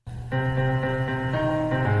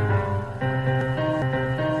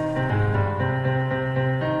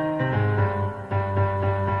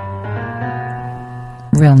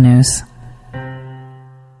real news.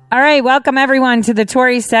 All right, welcome everyone to the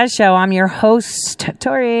Tori Says Show. I'm your host,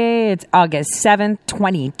 Tori. It's August 7th,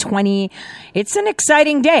 2020. It's an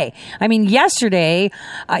exciting day. I mean, yesterday,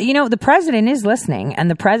 the president is listening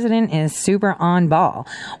and the president is super on ball.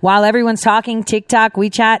 While everyone's talking TikTok,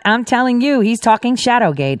 WeChat, I'm telling you, he's talking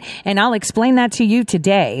Shadowgate. And I'll explain that to you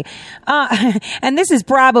today. And this is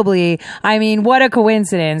probably, what a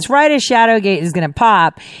coincidence. Right as Shadowgate is going to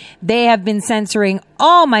pop, they have been censoring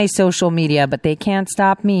all my social media, but they can't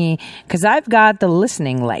stop me because I've got the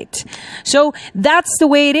listening light. So that's the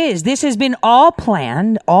way it is. This has been all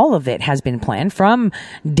planned. All of it has been planned from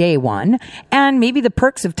day one. And maybe the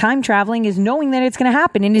perks of time traveling is knowing that it's going to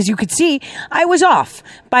happen. And as you could see, I was off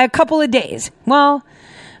by a couple of days. Well,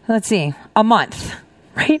 let's see, a month.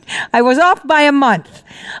 Right? I was off by a month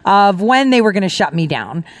of when they were going to shut me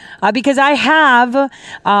down because I have,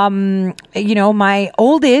 my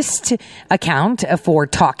oldest account for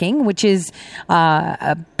talking, which is, which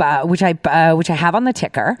I have on the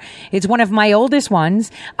ticker. It's one of my oldest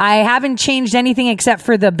ones. I haven't changed anything except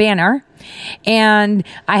for the banner. And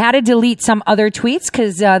I had to delete some other tweets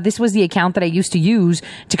because this was the account that I used to use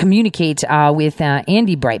to communicate with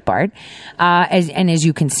Andy Breitbart. As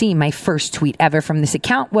you can see, my first tweet ever from this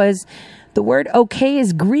account was the word okay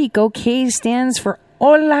is Greek. Okay stands for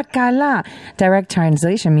Ola kala. Direct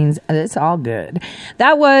translation means it's all good.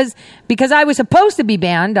 That was because I was supposed to be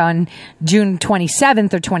banned on June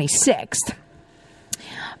 27th or 26th.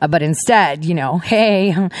 But instead,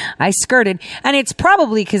 hey, I skirted. And it's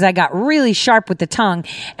probably because I got really sharp with the tongue.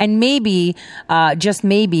 And maybe, just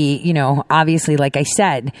maybe, obviously, like I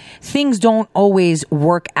said, things don't always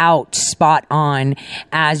work out spot on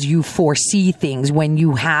as you foresee things when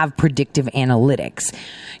you have predictive analytics.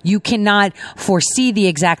 You cannot foresee the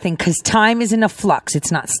exact thing because time is in a flux.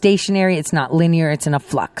 It's not stationary. It's not linear. It's in a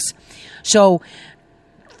flux. So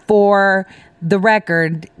for the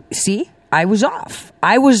record, see? I was off.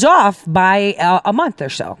 I was off by a month or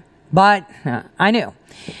so, but I knew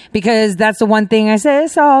because that's the one thing I said,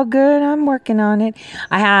 it's all good. I'm working on it.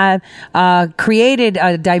 I have created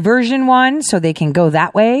a diversion one so they can go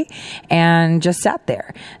that way and just sat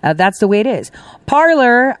there. That's the way it is.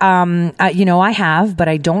 Parler, I have, but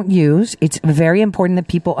I don't use. It's very important that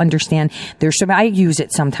people understand. I use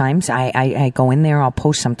it sometimes. I go in there. I'll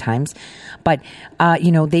post sometimes. But,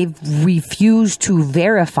 they've refused to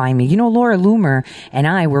verify me. Laura Loomer and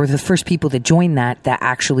I were the first people that joined that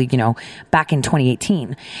actually, back in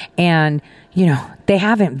 2018. And, they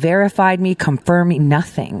haven't verified me, confirmed me,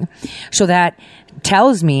 nothing. So that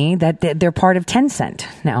tells me that they're part of Tencent.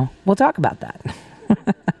 Now, we'll talk about that.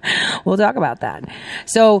 We'll talk about that.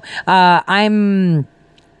 So, I'm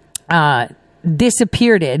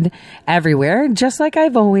disappeared everywhere, just like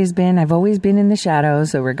I've always been. I've always been in the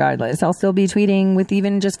shadows. So regardless, I'll still be tweeting with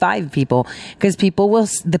even just 5 people because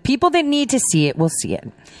the people that need to see it will see it.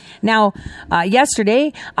 Now,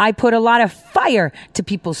 yesterday, I put a lot of fire to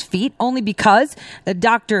people's feet only because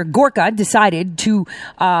Dr. Gorka decided to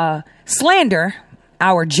slander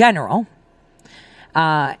our general.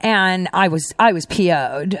 And I was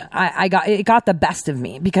PO'd. It got the best of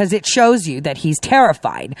me because it shows you that he's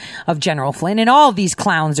terrified of General Flynn, and all these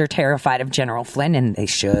clowns are terrified of General Flynn, and they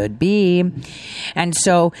should be. And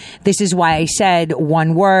so this is why I said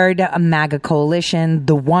one word, a MAGA coalition.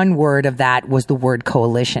 The one word of that was the word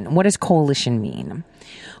coalition. What does coalition mean?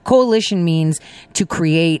 Coalition means to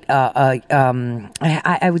create, I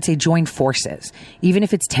would say join forces, even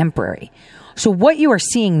if it's temporary. So what you are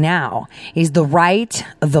seeing now is the right,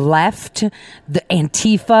 the left, the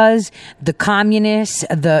Antifas, the communists,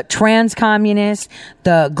 the trans-communists,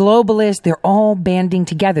 the globalists, they're all banding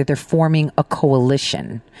together. They're forming a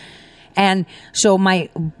coalition. And so my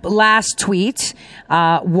last tweet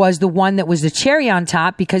was the one that was the cherry on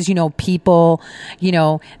top because, people,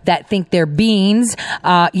 that think they're beans,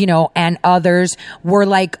 and others were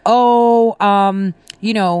like,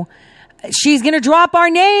 she's going to drop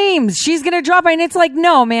our names. And it's like,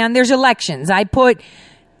 no, man, there's elections. I put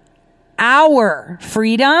our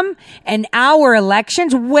freedom and our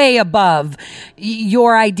elections way above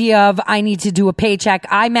your idea of I need to do a paycheck.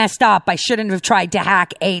 I messed up. I shouldn't have tried to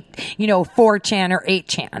hack 4chan or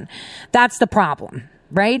 8chan. That's the problem,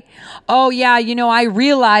 right? Oh yeah. I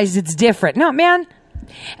realize it's different. No, man.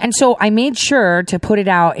 And so I made sure to put it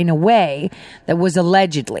out in a way that was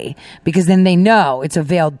allegedly, because then they know it's a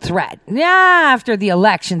veiled threat. After the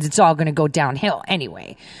elections, it's all going to go downhill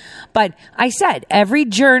anyway. But I said, every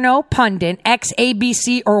journo, pundit,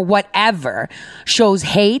 ex-ABC or whatever shows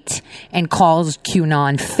hate and calls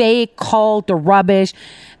QAnon fake, cult or rubbish.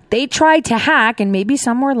 They tried to hack, and maybe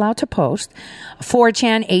some were allowed to post,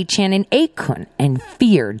 4chan, 8chan, and 8kun, and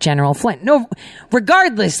fear General Flynn. No,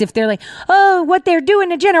 regardless if they're like, oh, what they're doing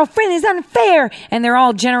to General Flynn is unfair, and they're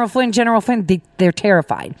all General Flynn, they're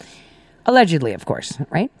terrified. Allegedly, of course,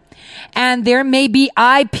 right? And there may be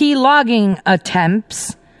IP logging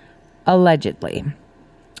attempts, allegedly.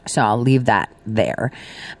 So I'll leave that there,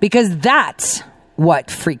 because that's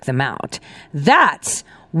what freaked them out. That's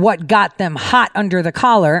what got them hot under the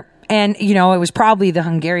collar. And, it was probably the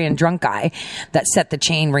Hungarian drunk guy that set the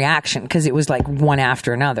chain reaction, because it was like one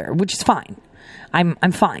after another, which is fine. I'm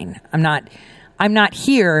fine. I'm not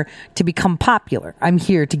here to become popular. I'm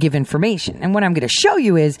here to give information. And what I'm going to show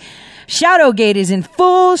you is Shadowgate is in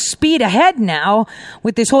full speed ahead now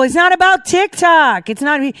with this whole, it's not about TikTok. It's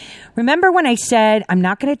not. Remember when I said, I'm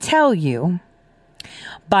not going to tell you,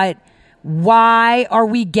 but why are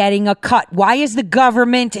we getting a cut? Why is the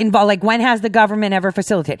government involved? Like, when has the government ever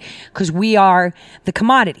facilitated? Because we are the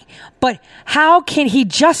commodity. But how can he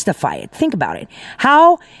justify it? Think about it.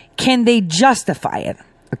 How can they justify it?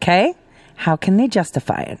 Okay? How can they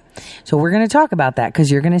justify it? So we're going to talk about that,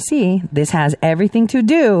 because you're going to see this has everything to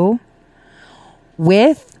do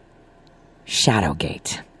with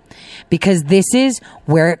Shadowgate. Because this is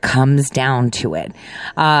where it comes down to it.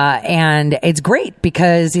 And it's great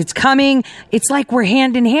because it's coming. It's like we're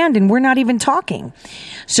hand in hand and we're not even talking.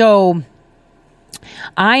 So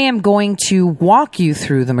I am going to walk you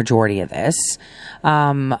through the majority of this.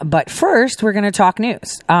 But first, we're going to talk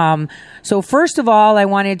news. So first of all, I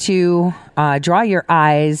wanted to draw your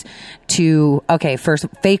eyes to, first,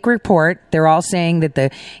 fake report. They're all saying that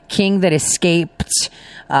the king that escaped,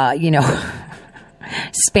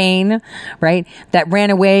 Spain, right? That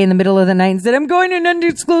ran away in the middle of the night and said, I'm going to an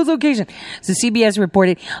undisclosed location. So CBS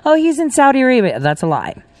reported, he's in Saudi Arabia. That's a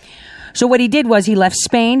lie. So what he did was he left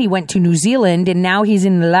Spain, he went to New Zealand, and now he's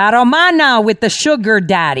in La Romana with the sugar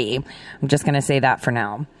daddy. I'm just going to say that for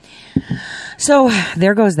now. So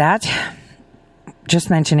there goes that. Just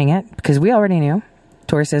mentioning it because we already knew.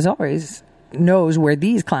 Tor says always knows where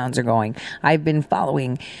these clowns are going. I've been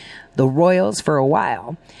following the royals for a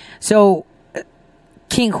while. So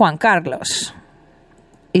King Juan Carlos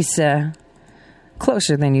is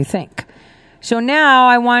closer than you think. So now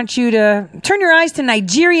I want you to turn your eyes to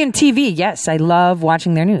Nigerian TV. Yes, I love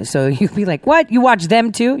watching their news. So you'll be like, what? You watch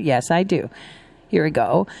them too? Yes, I do. Here we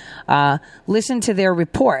go. Listen to their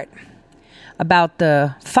report about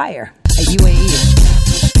the fire at UAE.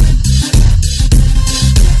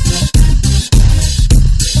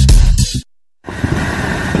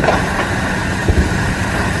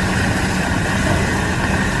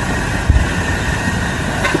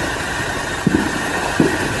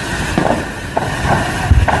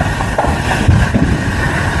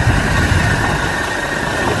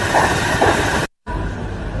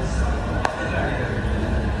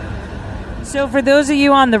 So for those of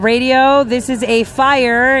you on the radio, this is a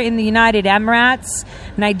fire in the United Emirates.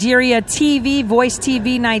 Nigeria TV, Voice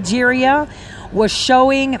TV Nigeria, was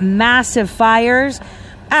showing massive fires.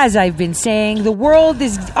 As I've been saying, the world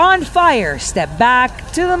is on fire. Step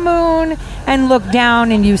back to the moon and look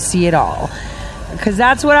down and you see it all. Because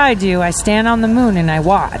that's what I do. I stand on the moon and I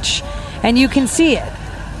watch. And you can see it.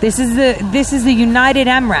 This is the United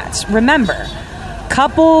Emirates. Remember,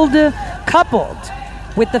 coupled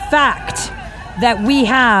with the fact that we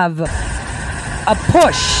have a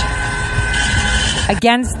push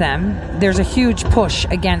against them. There's a huge push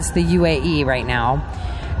against the UAE right now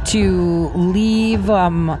to leave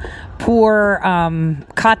poor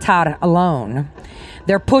Qatar alone.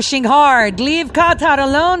 They're pushing hard. Leave Qatar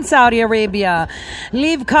alone, Saudi Arabia.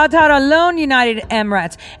 Leave Qatar alone, United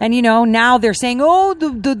Emirates. And, now they're saying,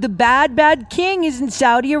 the bad king is in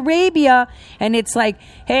Saudi Arabia. And it's like,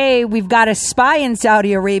 hey, we've got a spy in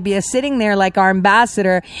Saudi Arabia sitting there like our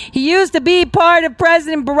ambassador. He used to be part of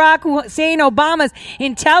President Barack Hussein Obama's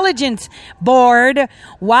intelligence board.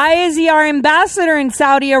 Why is he our ambassador in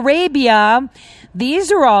Saudi Arabia?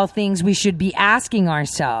 These are all things we should be asking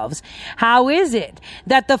ourselves. How is it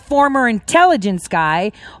that the former intelligence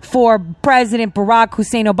guy for President Barack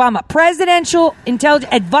Hussein Obama, presidential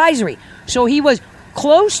intelligence advisory, so he was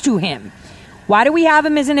close to him, why do we have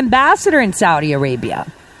him as an ambassador in Saudi Arabia?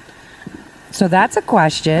 So that's a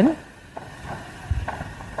question.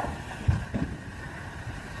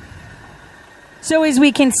 So as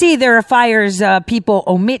we can see, there are fires people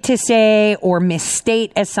omit to say or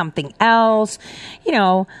misstate as something else.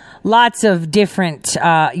 Lots of different,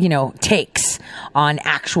 takes on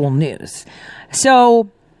actual news. So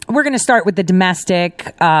we're going to start with the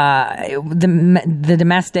domestic, the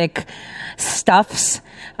domestic stuffs.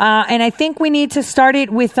 And I think we need to start it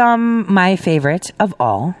with my favorite of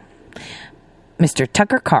all, Mr.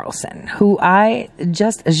 Tucker Carlson, who I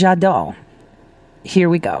just j'adore. Here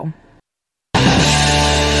we go.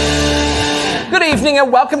 Good evening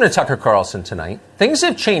and welcome to Tucker Carlson Tonight. Things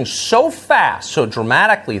have changed so fast, so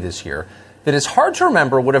dramatically this year, that it's hard to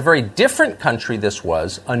remember what a very different country this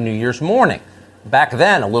was on New Year's morning. Back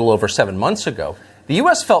then, a little over 7 months ago, the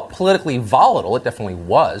U.S. felt politically volatile. It definitely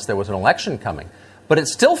was. There was an election coming. But it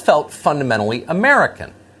still felt fundamentally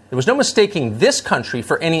American. There was no mistaking this country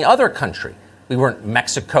for any other country. We weren't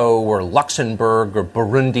Mexico or Luxembourg or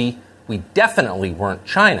Burundi. We definitely weren't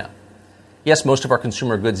China. Yes, most of our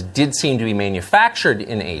consumer goods did seem to be manufactured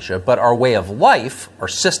in Asia, but our way of life, our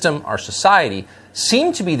system, our society,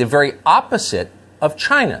 seemed to be the very opposite of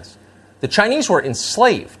China's. The Chinese were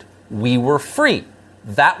enslaved. We were free.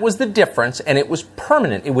 That was the difference, and it was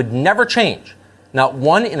permanent. It would never change. Not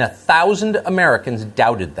 1 in 1,000 Americans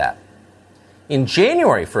doubted that. In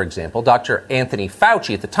January, for example, Dr. Anthony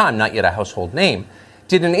Fauci, at the time not yet a household name,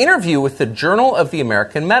 did an interview with the Journal of the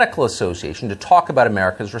American Medical Association to talk about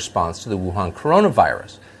America's response to the Wuhan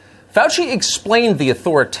coronavirus. Fauci explained the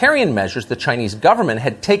authoritarian measures the Chinese government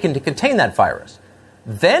had taken to contain that virus.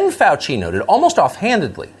 Then Fauci noted, almost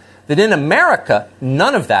offhandedly, that in America,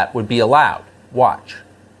 none of that would be allowed. Watch.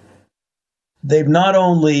 They've not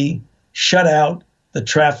only shut out the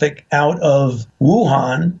traffic out of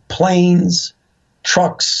Wuhan, planes,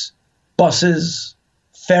 trucks, buses,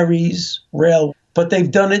 ferries, rail, but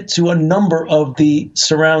they've done it to a number of the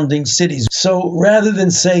surrounding cities. So rather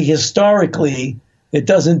than say historically it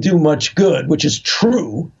doesn't do much good, which is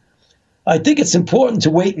true, I think it's important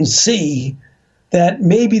to wait and see that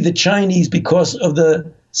maybe the Chinese, because of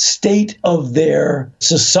the state of their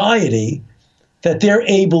society, that they're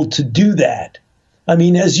able to do that. I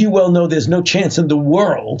mean, as you well know, there's no chance in the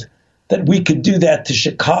world that we could do that to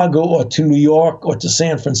Chicago or to New York or to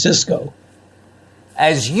San Francisco.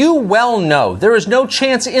 As you well know, there is no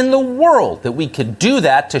chance in the world that we could do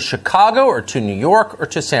that to Chicago or to New York or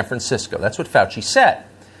to San Francisco. That's what Fauci said.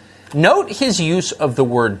 Note his use of the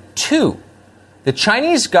word to. The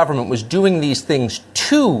Chinese government was doing these things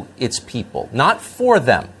to its people, not for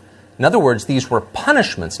them. In other words, these were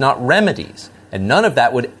punishments, not remedies. And none of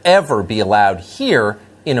that would ever be allowed here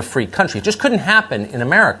in a free country. It just couldn't happen in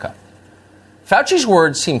America. Fauci's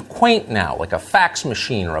words seem quaint now, like a fax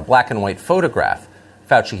machine or a black and white photograph.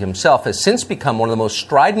 Fauci himself has since become one of the most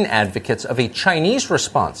strident advocates of a Chinese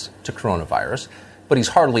response to coronavirus, but he's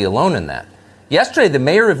hardly alone in that. Yesterday, the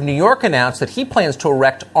mayor of New York announced that he plans to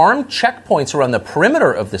erect armed checkpoints around the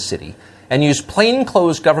perimeter of the city and use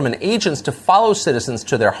plainclothes government agents to follow citizens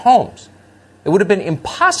to their homes. It would have been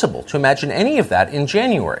impossible to imagine any of that in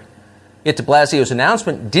January. Yet de Blasio's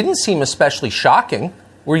announcement didn't seem especially shocking.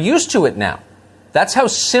 We're used to it now. That's how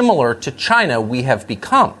similar to China we have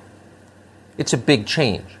become. It's a big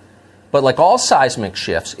change. But like all seismic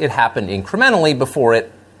shifts, it happened incrementally before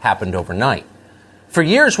it happened overnight. For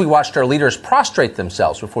years, we watched our leaders prostrate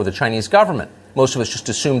themselves before the Chinese government. Most of us just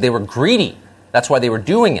assumed they were greedy. That's why they were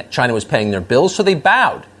doing it. China was paying their bills, so they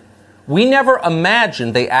bowed. We never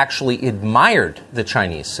imagined they actually admired the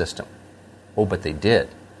Chinese system. Oh, but they did.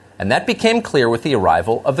 And that became clear with the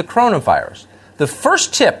arrival of the coronavirus. The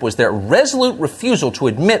first tip was their resolute refusal to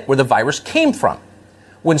admit where the virus came from.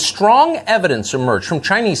 When strong evidence emerged from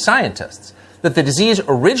Chinese scientists that the disease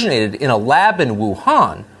originated in a lab in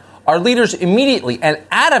Wuhan, our leaders immediately and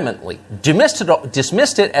adamantly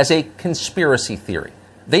dismissed it as a conspiracy theory.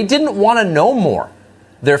 They didn't want to know more.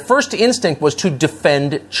 Their first instinct was to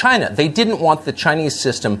defend China. They didn't want the Chinese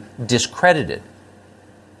system discredited.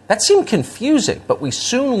 That seemed confusing, but we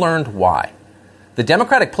soon learned why. The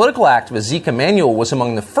Democratic political activist Zeke Emanuel was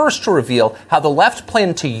among the first to reveal how the left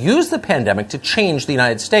planned to use the pandemic to change the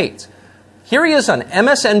United States. Here he is on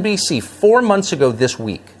MSNBC 4 months ago this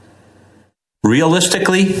week.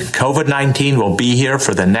 Realistically, COVID-19 will be here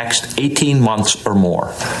for the next 18 months or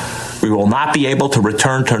more. We will not be able to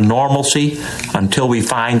return to normalcy until we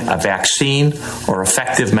find a vaccine or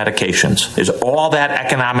effective medications. Is all that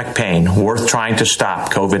economic pain worth trying to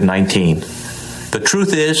stop COVID-19? The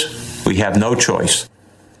truth is, we have no choice.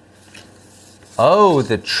 Oh,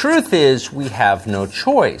 the truth is we have no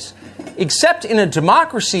choice. Except in a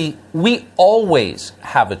democracy, we always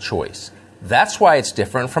have a choice. That's why it's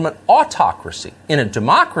different from an autocracy. In a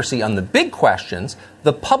democracy, on the big questions,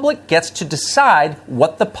 the public gets to decide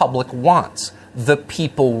what the public wants. The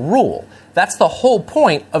people rule. That's the whole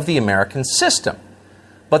point of the American system.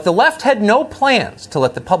 But the left had no plans to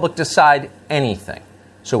let the public decide anything.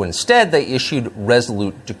 So instead, they issued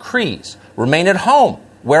resolute decrees. Remain at home,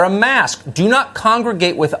 wear a mask, do not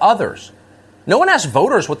congregate with others. No one asked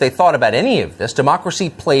voters what they thought about any of this. Democracy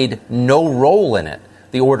played no role in it.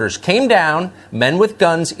 The orders came down, men with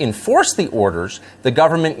guns enforced the orders, the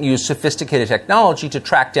government used sophisticated technology to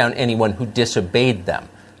track down anyone who disobeyed them,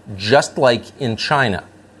 just like in China.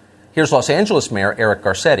 Here's Los Angeles Mayor Eric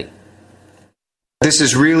Garcetti. This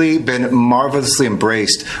has really been marvelously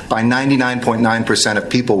embraced by 99.9% of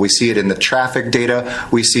people. We see it in the traffic data,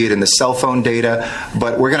 we see it in the cell phone data,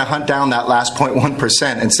 but we're going to hunt down that last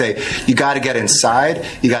 0.1% and say, you got to get inside,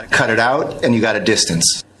 you got to cut it out, and you got to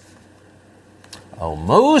distance. Oh,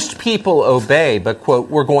 most people obey, but, quote,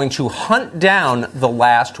 we're going to hunt down the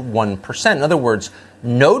last 1%. In other words,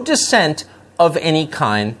 no dissent of any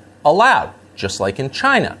kind allowed, just like in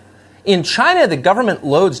China. In China, the government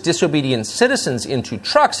loads disobedient citizens into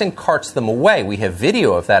trucks and carts them away. We have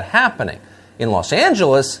video of that happening. In Los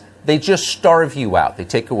Angeles, they just starve you out. They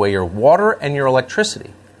take away your water and your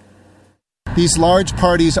electricity. These large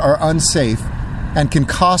parties are unsafe and can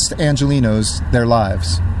cost Angelenos their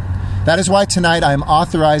lives. That is why tonight I am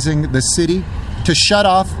authorizing the city to shut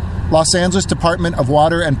off Los Angeles Department of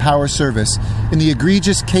Water and Power Service in the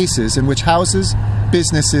egregious cases in which houses,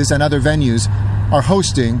 businesses, and other venues are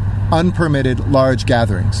hosting unpermitted large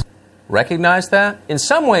gatherings. Recognize that? In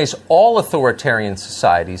some ways, all authoritarian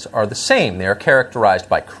societies are the same. They are characterized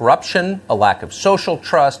by corruption, a lack of social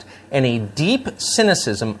trust, and a deep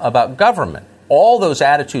cynicism about government. All those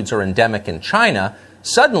attitudes are endemic in China.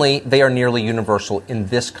 Suddenly, they are nearly universal in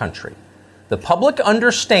this country. The public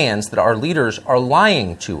understands that our leaders are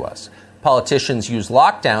lying to us. Politicians use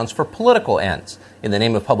lockdowns for political ends. In the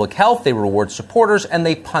name of public health, they reward supporters and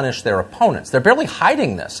they punish their opponents. They're barely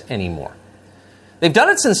hiding this anymore. They've done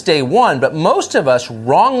it since day one, but most of us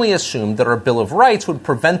wrongly assumed that our Bill of Rights would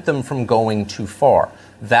prevent them from going too far.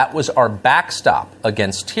 That was our backstop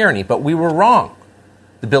against tyranny, but we were wrong.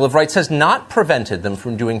 The Bill of Rights has not prevented them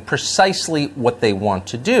from doing precisely what they want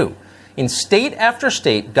to do. In state after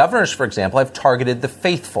state, governors, for example, have targeted the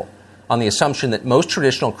faithful on the assumption that most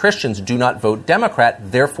traditional Christians do not vote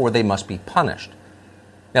Democrat, therefore they must be punished.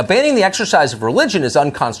 Now, banning the exercise of religion is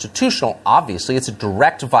unconstitutional. Obviously, it's a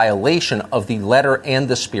direct violation of the letter and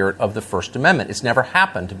the spirit of the First Amendment. It's never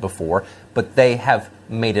happened before, but they have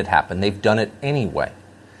made it happen. They've done it anyway.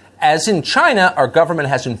 As in China, our government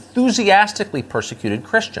has enthusiastically persecuted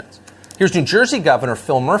Christians. Here's New Jersey Governor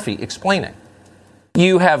Phil Murphy explaining.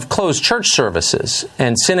 You have closed church services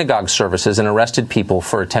and synagogue services and arrested people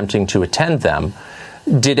for attempting to attend them.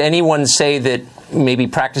 Did anyone say that maybe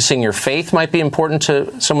practicing your faith might be important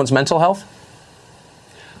to someone's mental health?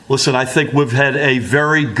 Listen, I think we've had a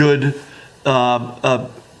very good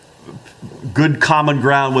common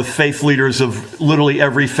ground with faith leaders of literally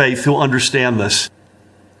every faith who understand this.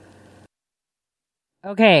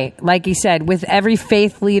 Okay, like he said, with every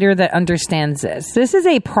faith leader that understands this. This is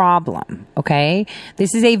a problem, okay?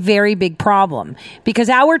 This is a very big problem because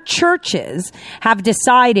our churches have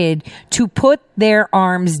decided to put their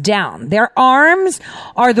arms down. Their arms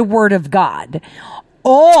are the word of God.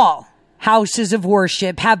 All houses of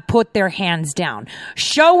worship have put their hands down,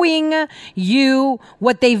 showing you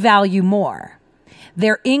what they value more.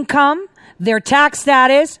 Their income, their tax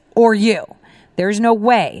status, or you. There's no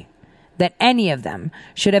way that any of them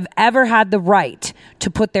should have ever had the right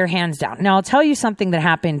to put their hands down. Now, I'll tell you something that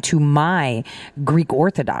happened to my Greek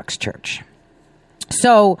Orthodox church.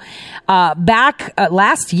 So back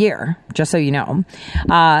last year, just so you know,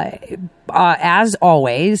 as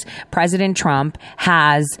always, President Trump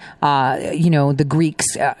has, the Greeks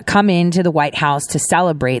come into the White House to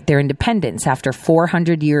celebrate their independence after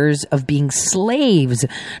 400 years of being slaves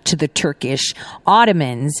to the Turkish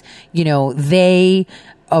Ottomans. They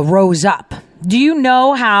rose up. Do you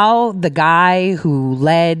know how the guy who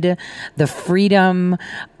led the Freedom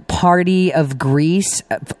Party of Greece,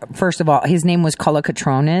 first of all, his name was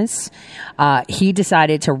Kolokotronis. He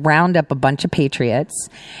decided to round up a bunch of patriots,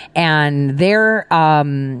 and their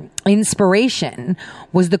inspiration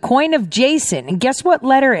was the coin of Jason. And guess what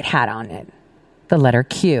letter it had on it? The letter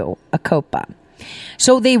Q, a copa.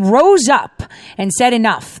 So they rose up and said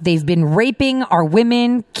enough. They've been raping our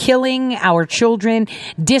women, killing our children,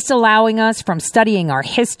 disallowing us from studying our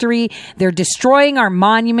history. They're destroying our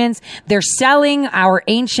monuments. They're selling our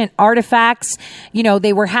ancient artifacts.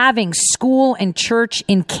 They were having school and church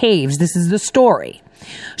in caves. This is the story.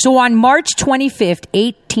 So on March 25th,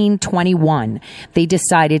 1821, they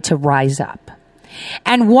decided to rise up.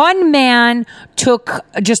 And one man took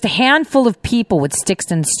just a handful of people with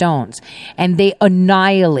sticks and stones, and they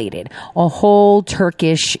annihilated a whole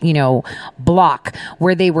Turkish, block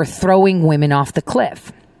where they were throwing women off the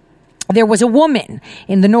cliff. There was a woman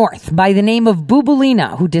in the north by the name of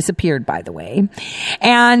Bubulina, who disappeared, by the way.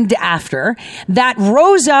 And after that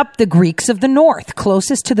rose up the Greeks of the north,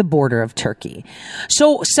 closest to the border of Turkey.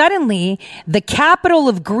 So suddenly, the capital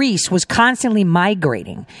of Greece was constantly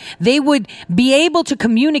migrating. They would be able to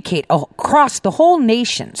communicate across the whole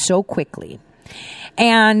nation so quickly,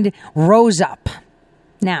 and rose up.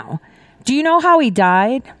 Now, do you know how he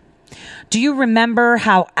died? Do you remember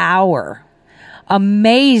how our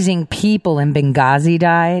amazing people in Benghazi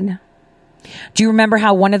died? Do you remember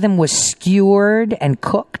how one of them was skewered and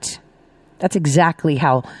cooked? That's exactly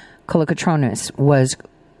how Kolokotronis was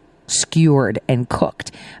skewered and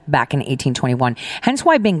cooked back in 1821. Hence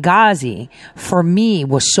why Benghazi, for me,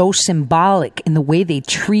 was so symbolic in the way they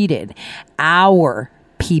treated our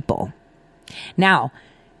people. Now,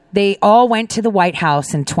 they all went to the White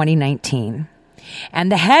House in 2019.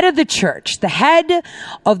 And the head of the church, the head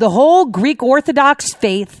of the whole Greek Orthodox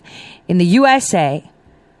faith in the USA,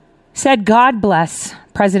 said, God bless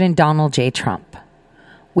President Donald J. Trump.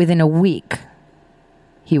 Within a week,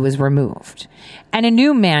 he was removed. And a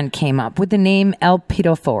new man came up with the name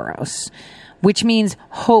Elpidophoros, which means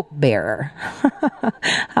hope bearer.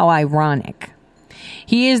 How ironic.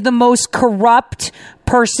 He is the most corrupt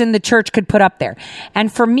person the church could put up there.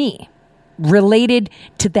 And for me, related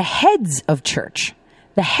to the heads of church,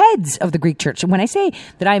 the heads of the Greek church. And when I say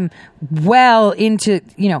that I'm well into,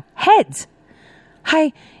 heads,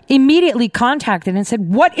 I immediately contacted and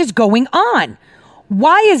said, what is going on?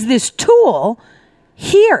 Why is this tool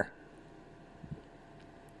here?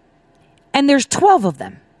 And there's 12 of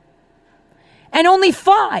them. And only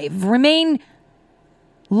 5 remain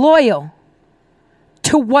loyal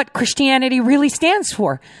to what Christianity really stands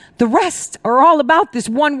for. The rest are all about this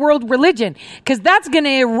one world religion, because that's going to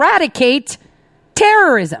eradicate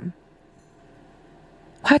terrorism.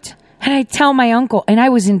 What? And I tell my uncle, and I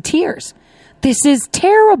was in tears, this is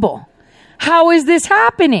terrible. How is this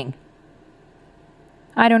happening?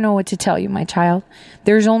 I don't know what to tell you, my child.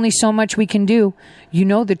 There's only so much we can do.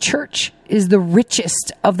 The church is the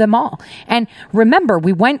richest of them all. And remember,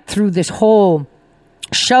 we went through this whole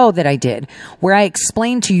show that I did where I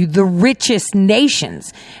explained to you the richest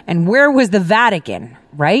nations, and where was the Vatican,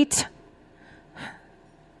 right?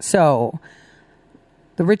 So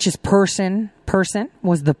the richest person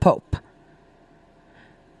was the Pope.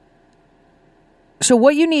 So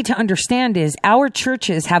what you need to understand is our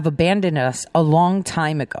churches have abandoned us a long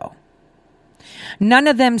time ago. None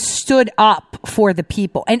of them stood up for the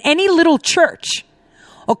people. And any little church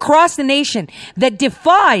across the nation that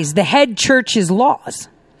defies the head church's laws,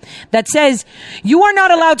 that says you are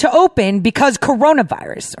not allowed to open because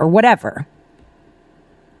coronavirus or whatever,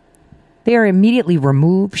 they are immediately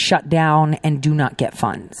removed, shut down, and do not get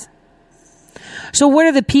funds. So what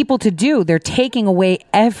are the people to do? They're taking away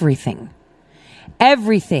everything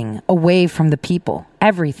away from the people.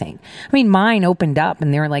 Everything. I mean, mine opened up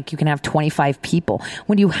and they were like, you can have 25 people.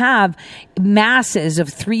 When you have masses of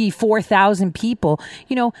 3,000-4,000 people,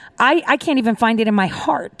 I can't even find it in my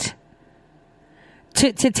heart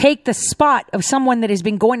to take the spot of someone that has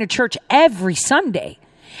been going to church every Sunday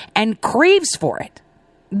and craves for it.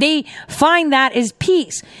 They find that as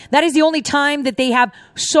peace. That is the only time that they have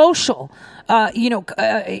social,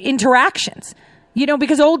 interactions.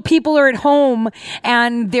 Because old people are at home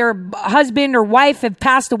and their husband or wife have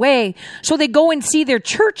passed away. So they go and see their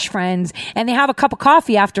church friends and they have a cup of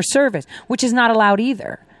coffee after service, which is not allowed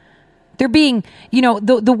either. They're being,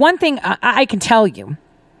 the one thing I can tell you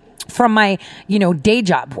from my, day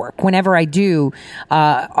job work, whenever I do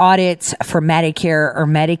audits for Medicare or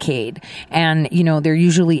Medicaid, and, they're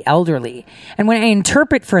usually elderly. And when I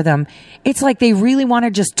interpret for them, it's like they really want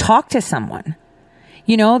to just talk to someone.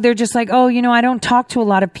 They're just like, I don't talk to a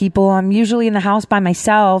lot of people. I'm usually in the house by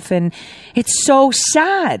myself. And it's so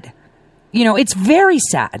sad. It's very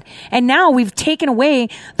sad. And now we've taken away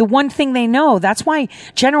the one thing they know. That's why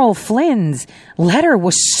General Flynn's letter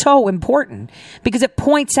was so important, because it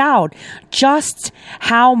points out just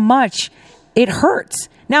how much it hurts.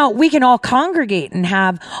 Now, we can all congregate and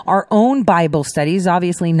have our own Bible studies,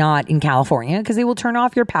 obviously not in California, because they will turn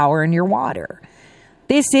off your power and your water.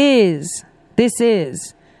 This is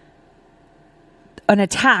an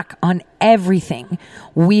attack on everything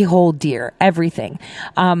we hold dear, everything.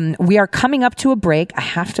 We are coming up to a break. I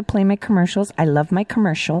have to play my commercials. I love my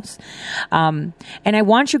commercials. And I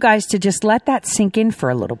want you guys to just let that sink in for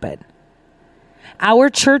a little bit. Our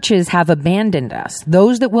churches have abandoned us.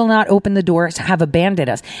 Those that will not open the doors have abandoned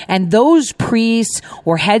us. And those priests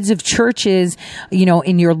or heads of churches,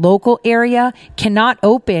 in your local area cannot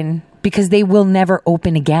open because they will never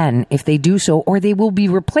open again if they do so, or they will be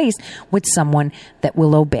replaced with someone that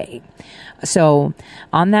will obey. So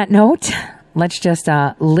on that note, let's just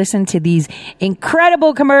listen to these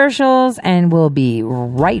incredible commercials and we'll be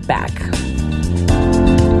right back.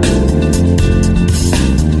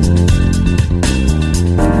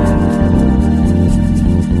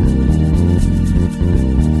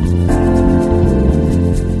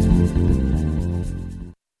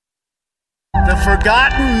 The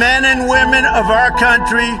forgotten men and women of our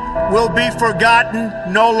country will be forgotten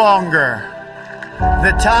no longer.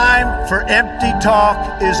 The time for empty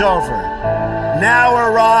talk is over. Now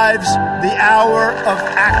arrives the hour of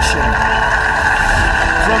action.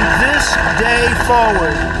 From this day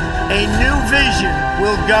forward, a new vision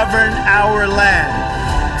will govern our land.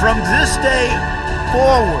 From this day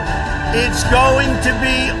forward, it's going to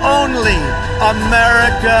be only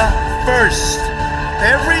America first.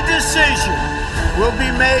 Every decision will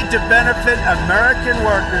be made to benefit American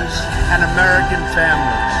workers and American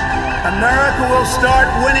families. America will start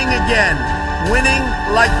winning again, winning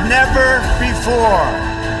like never before.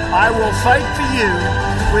 I will fight for you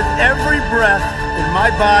with every breath in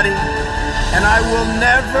my body, and I will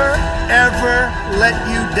never, ever let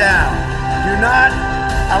you down. Do not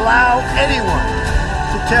allow anyone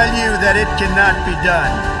to tell you that it cannot be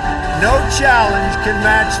done. No challenge can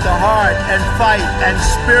match the heart and fight and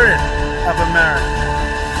spirit of America.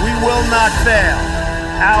 We will not fail.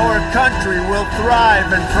 Our country will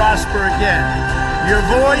thrive and prosper again. Your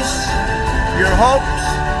voice, your hopes,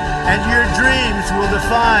 and your dreams will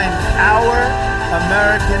define our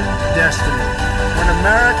American destiny. When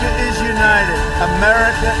America is united,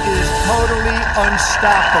 America is totally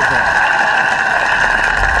unstoppable.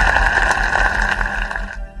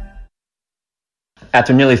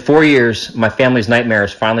 After nearly 4 years, my family's nightmare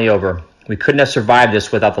is finally over. We couldn't have survived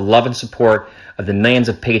this without the love and support of the millions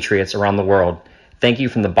of patriots around the world. Thank you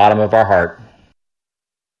from the bottom of our heart.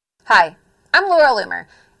 Hi, I'm Laura Loomer,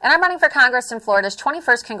 and I'm running for Congress in Florida's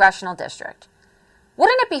 21st Congressional District.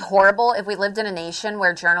 Wouldn't it be horrible if we lived in a nation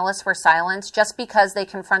where journalists were silenced just because they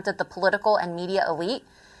confronted the political and media elite?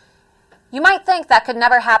 You might think that could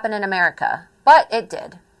never happen in America, but it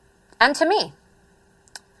did. And to me.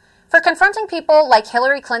 For confronting people like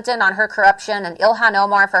Hillary Clinton on her corruption and Ilhan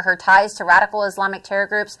Omar for her ties to radical Islamic terror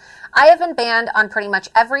groups, I have been banned on pretty much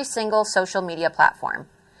every single social media platform.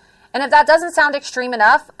 And if that doesn't sound extreme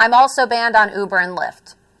enough, I'm also banned on Uber and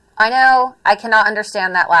Lyft. I know, I cannot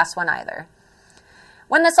understand that last one either.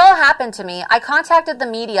 When this all happened to me, I contacted the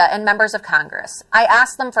media and members of Congress. I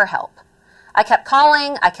asked them for help. I kept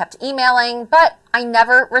calling, I kept emailing, but I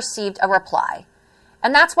never received a reply.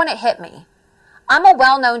 And that's when it hit me. I'm a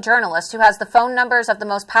well-known journalist who has the phone numbers of the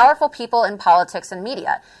most powerful people in politics and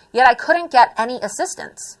media, yet I couldn't get any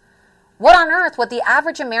assistance. What on earth would the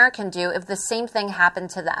average American do if the same thing happened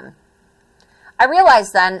to them? I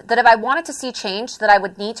realized then that if I wanted to see change, that I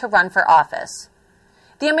would need to run for office.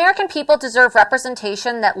 The American people deserve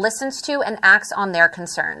representation that listens to and acts on their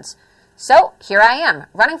concerns. So here I am,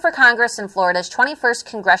 running for Congress in Florida's 21st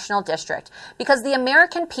Congressional District, because the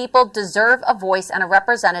American people deserve a voice and a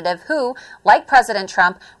representative who, like President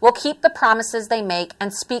Trump, will keep the promises they make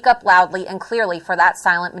and speak up loudly and clearly for that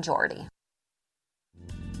silent majority.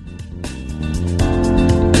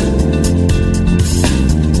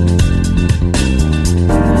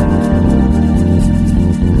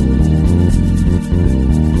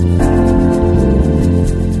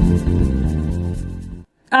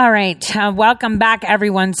 All right. Welcome back,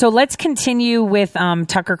 everyone. So let's continue with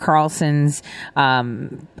Tucker Carlson's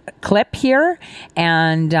clip here,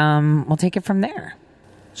 and we'll take it from there.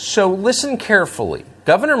 So listen carefully.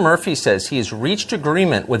 Governor Murphy says he has reached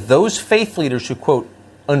agreement with those faith leaders who, quote,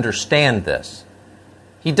 understand this.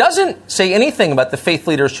 He doesn't say anything about the faith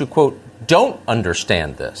leaders who, quote, don't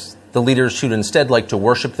understand this, the leaders who'd instead like to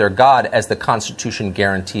worship their God as the Constitution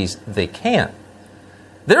guarantees they can.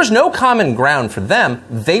 There's no common ground for them.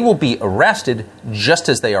 They will be arrested just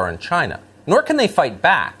as they are in China. Nor can they fight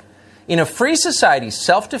back. In a free society,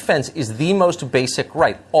 self-defense is the most basic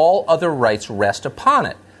right. All other rights rest upon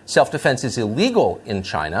it. Self-defense is illegal in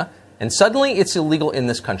China, and suddenly it's illegal in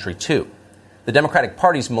this country too. The Democratic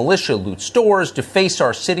Party's militia loot stores, deface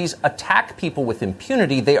our cities, attack people with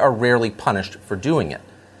impunity. They are rarely punished for doing it.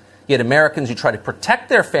 Yet Americans who try to protect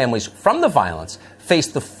their families from the violence face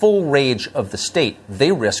the full rage of the state.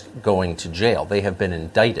 They risk going to jail. They have been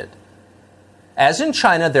indicted. As in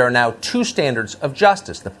China, there are now two standards of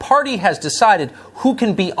justice. The party has decided who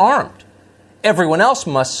can be armed. Everyone else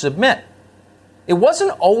must submit. It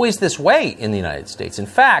wasn't always this way in the United States. In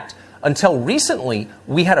fact, until recently,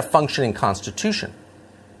 we had a functioning constitution.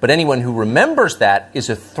 But anyone who remembers that is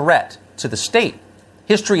a threat to the state.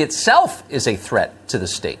 History itself is a threat to the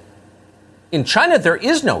state. In China, there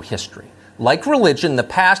is no history. Like religion, the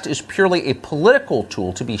past is purely a political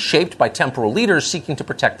tool to be shaped by temporal leaders seeking to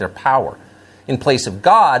protect their power. In place of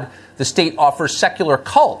God, the state offers secular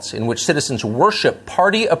cults in which citizens worship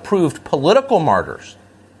party-approved political martyrs.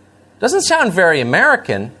 Doesn't sound very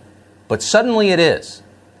American, but suddenly it is.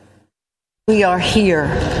 We are here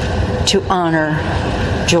to honor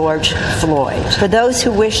George Floyd. For those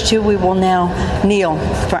who wish to, we will now kneel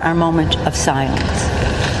for our moment of silence.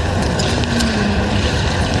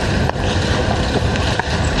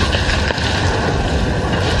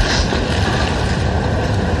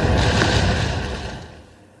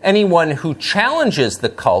 Anyone who challenges the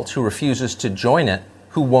cult, who refuses to join it,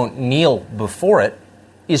 who won't kneel before it,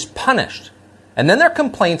 is punished. And then their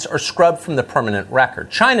complaints are scrubbed from the permanent record.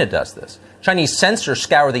 China does this. Chinese censors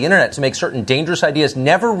scour the internet to make certain dangerous ideas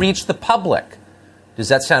never reach the public. Does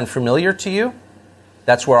that sound familiar to you?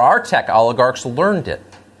 That's where our tech oligarchs learned it.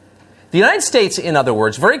 The United States, in other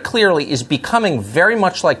words, very clearly is becoming very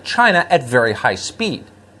much like China at very high speed.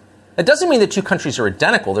 That doesn't mean the two countries are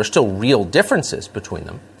identical. There's still real differences between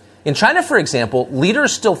them. In China, for example,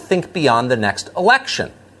 leaders still think beyond the next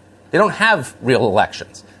election. They don't have real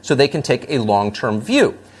elections, so they can take a long-term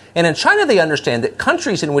view. And in China, they understand that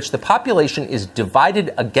countries in which the population is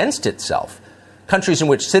divided against itself, countries in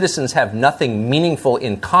which citizens have nothing meaningful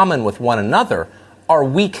in common with one another, are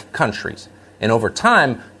weak countries. And over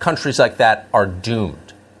time, countries like that are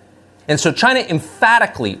doomed. And so China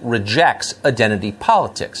emphatically rejects identity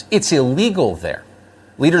politics. It's illegal there.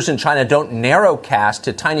 Leaders in China don't narrowcast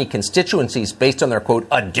to tiny constituencies based on their,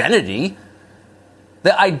 quote, identity.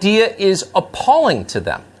 The idea is appalling to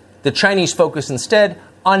them. The Chinese focus instead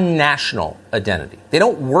on national identity. They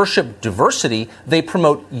don't worship diversity, they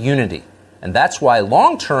promote unity. And that's why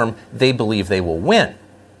long-term they believe they will win.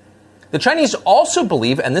 The Chinese also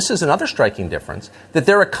believe, and this is another striking difference, that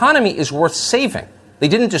their economy is worth saving. They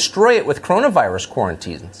didn't destroy it with coronavirus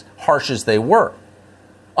quarantines, harsh as they were.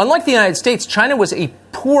 Unlike the United States, China was a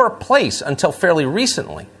poor place until fairly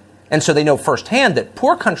recently. And so they know firsthand that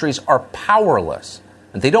poor countries are powerless,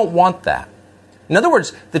 and they don't want that. In other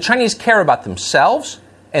words, the Chinese care about themselves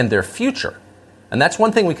and their future. And that's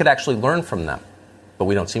one thing we could actually learn from them, but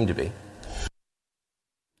we don't seem to be.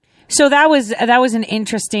 So that was an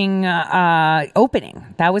interesting opening.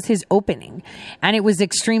 That was his opening, and it was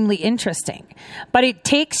extremely interesting. But it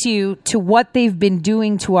takes you to what they've been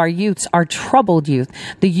doing to our youths, our troubled youth,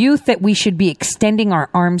 the youth that we should be extending our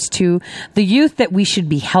arms to, the youth that we should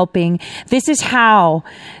be helping. This is how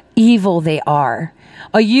evil they are.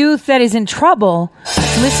 A youth that is in trouble.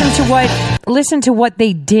 Listen to what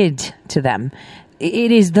they did to them.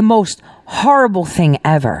 It is the most horrible thing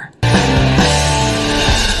ever.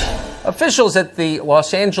 Officials at the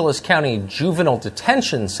Los Angeles County Juvenile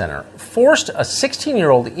Detention Center forced a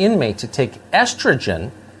 16-year-old inmate to take estrogen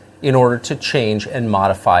in order to change and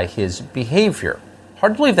modify his behavior.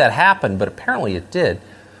 Hard to believe that happened, but apparently it did.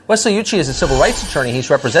 Wesley Uchi is a civil rights attorney. He's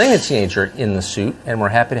representing the teenager in the suit, and we're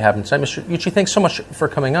happy to have him tonight. Mr. Uchi, thanks so much for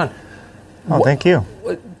coming on. Oh, thank you.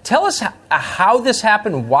 Tell us how this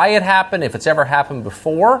happened, why it happened, if it's ever happened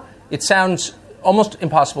before. It sounds almost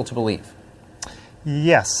impossible to believe.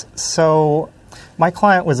 Yes. So my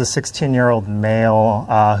client was a 16-year-old male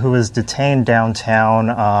who was detained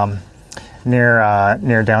downtown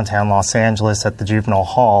near downtown Los Angeles at the juvenile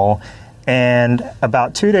hall. And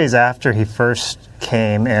about 2 days after he first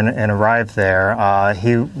came and arrived there,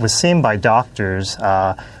 he was seen by doctors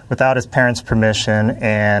without his parents' permission,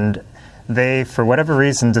 and they, for whatever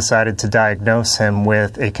reason, decided to diagnose him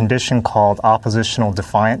with a condition called oppositional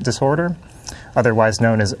defiant disorder, otherwise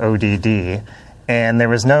known as ODD. And there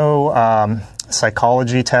was no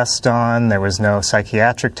psychology test done, there was no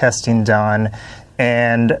psychiatric testing done,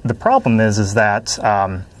 and the problem is that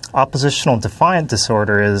oppositional defiant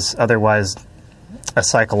disorder is otherwise a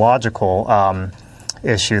psychological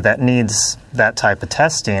issue that needs that type of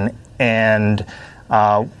testing. And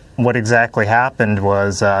what exactly happened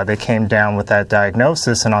was they came down with that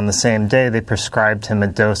diagnosis, and on the same day they prescribed him a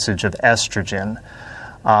dosage of estrogen.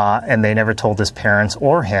 And they never told his parents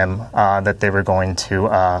or him that they were going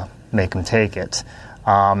to make him take it.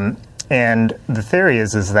 And the theory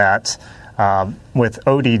is that with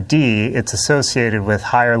ODD, it's associated with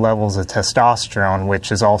higher levels of testosterone,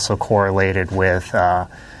 which is also correlated with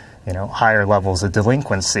higher levels of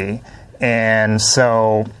delinquency. And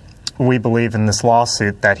so we believe in this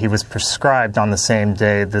lawsuit that he was prescribed on the same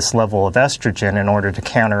day this level of estrogen in order to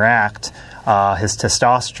counteract his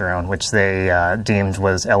testosterone, which they deemed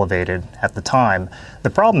was elevated at the time. The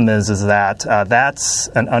problem is that that's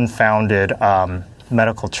an unfounded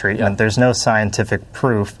medical treatment. There's no scientific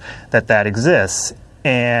proof that that exists.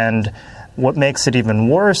 And what makes it even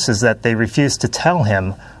worse is that they refused to tell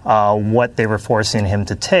him what they were forcing him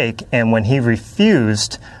to take. And when he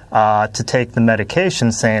refused to take the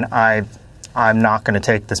medication, saying, I'm not going to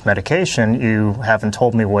take this medication, you haven't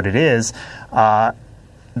told me what it is,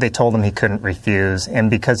 they told him he couldn't refuse. And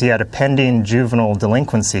because he had a pending juvenile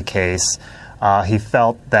delinquency case, he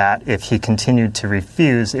felt that if he continued to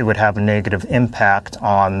refuse, it would have a negative impact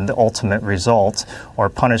on the ultimate result or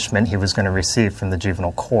punishment he was going to receive from the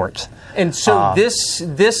juvenile court. And so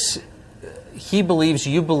this, he believes,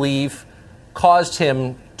 you believe, caused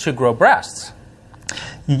him to grow breasts.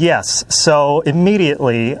 Yes. So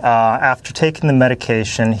immediately after taking the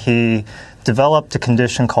medication, he developed a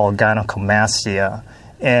condition called gynecomastia.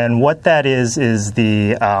 And what that is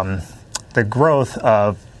the growth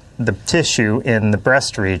of the tissue in the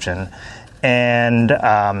breast region. And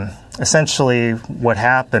essentially what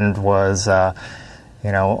happened was,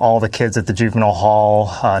 all the kids at the juvenile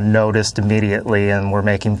hall noticed immediately and were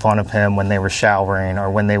making fun of him when they were showering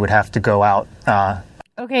or when they would have to go out.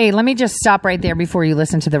 Okay, let me just stop right there before you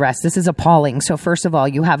listen to the rest. This is appalling. So first of all,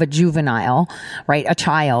 you have a juvenile, right? A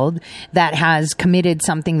child that has committed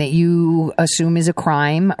something that you assume is a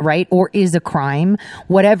crime, right? Or is a crime,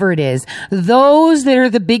 whatever it is. Those that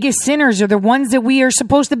are the biggest sinners are the ones that we are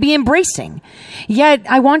supposed to be embracing. Yet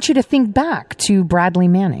I want you to think back to Bradley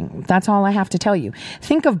Manning. That's all I have to tell you.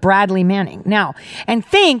 Think of Bradley Manning. Now, and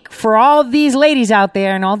think for all these ladies out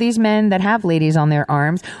there and all these men that have ladies on their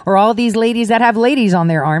arms, or all these ladies that have ladies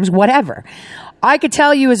on their arms, whatever. I could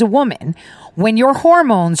tell you as a woman, when your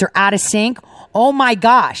hormones are out of sync, oh my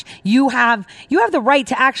gosh, you have the right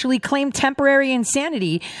to actually claim temporary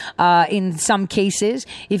insanity in some cases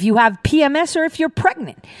if you have PMS or if you're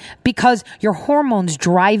pregnant, because your hormones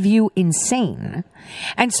drive you insane.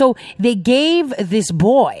 And so they gave this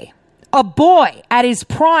boy, a boy at his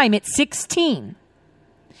prime at 16,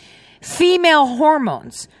 female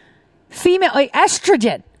hormones,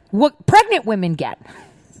 estrogen, what pregnant women get.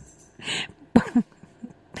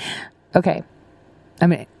 Okay. I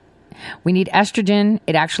mean, we need estrogen.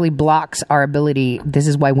 It actually blocks our ability. This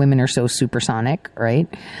is why women are so supersonic, right?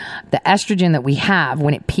 The estrogen that we have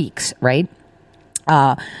when it peaks, right?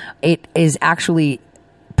 It is actually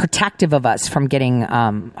protective of us from getting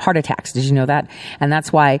heart attacks. Did you know that? And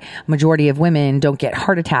that's why majority of women don't get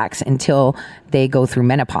heart attacks until they go through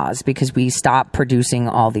menopause, because we stop producing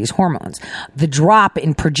all these hormones. The drop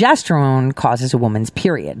in progesterone causes a woman's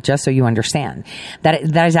period, just so you understand. That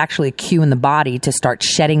is actually a cue in the body to start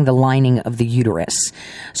shedding the lining of the uterus.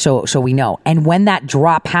 So we know. And when that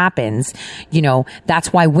drop happens,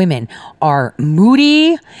 that's why women are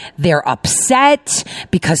moody, they're upset,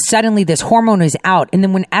 because suddenly this hormone is out. And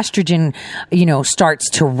then when estrogen, starts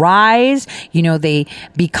to rise, they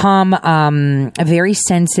become very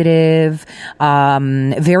sensitive,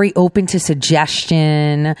 very open to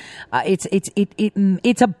suggestion.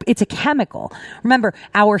 It's a chemical. Remember,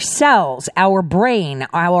 our cells, our brain,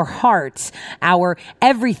 our hearts, our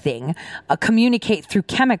everything communicate through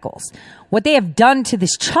chemicals. What they have done to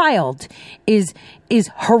this child is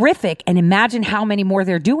horrific, and imagine how many more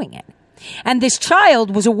they're doing it. And this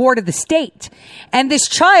child was a ward of the state. And this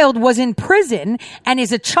child was in prison and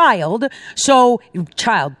is a child. So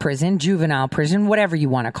child prison, juvenile prison, whatever you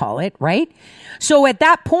want to call it, right? So at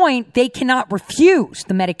that point, they cannot refuse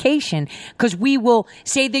the medication, because we will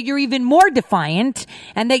say that you're even more defiant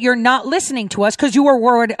and that you're not listening to us because you are a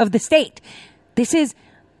ward of the state. This is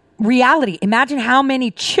reality. Imagine how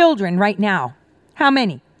many children right now, how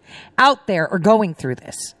many out there are going through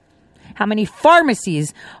this. How many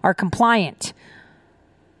pharmacies are compliant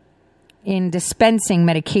in dispensing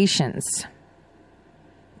medications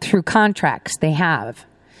through contracts they have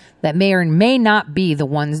that may or may not be the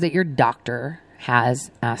ones that your doctor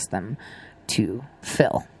has asked them to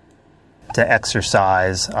fill? To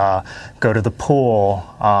exercise, go to the pool,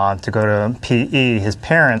 to go to PE. His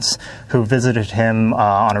parents, who visited him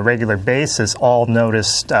on a regular basis, all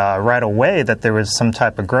noticed right away that there was some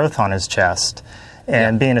type of growth on his chest.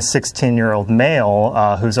 And being a 16-year-old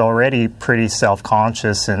male who's already pretty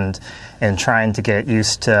self-conscious and trying to get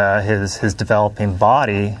used to his developing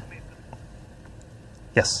body.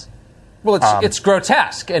 Yes. Well, it's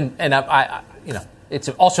grotesque, and I it's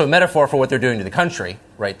also a metaphor for what they're doing to the country,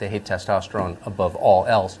 right? They hate testosterone above all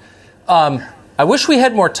else. I wish we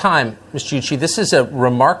had more time, Ms. Giudice. This is a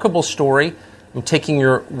remarkable story. I'm taking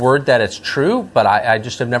your word that it's true, but I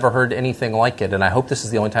just have never heard anything like it, and I hope this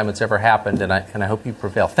is the only time it's ever happened, and I hope you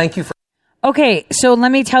prevail. Thank you for... Okay, so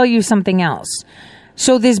let me tell you something else.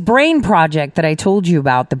 So this brain project that I told you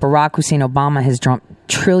about that Barack Hussein Obama has dumped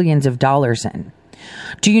trillions of dollars in,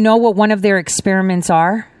 do you know what one of their experiments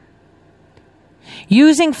are?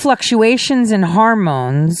 Using fluctuations in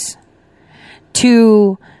hormones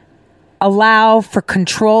to allow for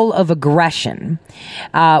control of aggression,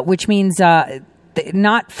 which means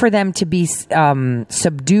not for them to be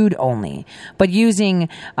subdued only, but using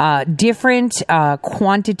different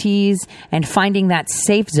quantities and finding that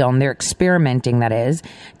safe zone. They're experimenting, that is,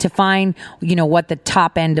 to find, what the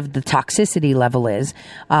top end of the toxicity level is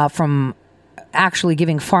from actually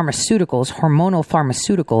giving hormonal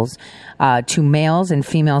pharmaceuticals to males and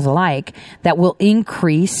females alike that will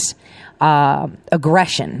increase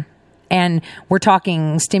aggression. And we're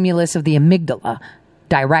talking stimulus of the amygdala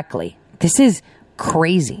directly. This is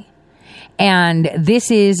crazy. And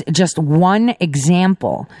this is just one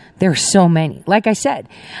example. There's so many. Like I said,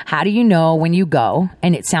 how do you know when you go,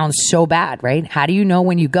 and it sounds so bad, right? How do you know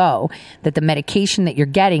when you go that the medication that you're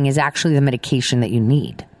getting is actually the medication that you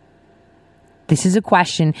need? This is a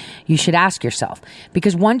question you should ask yourself,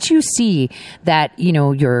 because once you see that,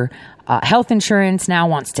 your health insurance now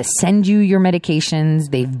wants to send you your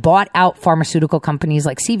medications, they've bought out pharmaceutical companies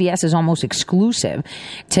like CVS is almost exclusive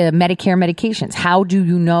to Medicare medications. How do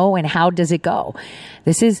you know, and how does it go?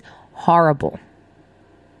 This is horrible.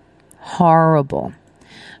 Horrible.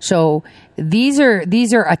 So these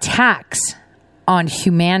are attacks on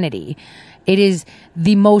humanity. It is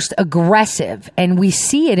the most aggressive, and we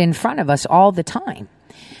see it in front of us all the time.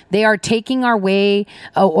 They are taking away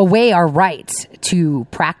our rights to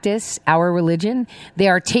practice our religion. They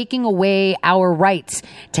are taking away our rights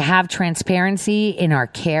to have transparency in our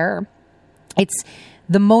care. It's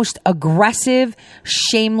the most aggressive,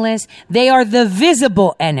 shameless. They are the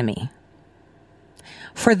visible enemy.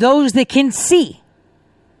 For those that can see,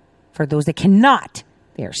 for those that cannot,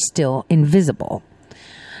 they are still invisible.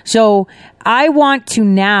 So I want to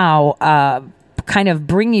now kind of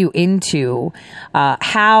bring you into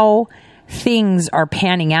how things are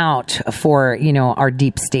panning out for, our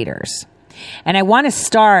deep staters. And I want to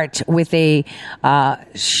start with a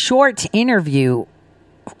short interview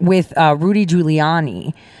with Rudy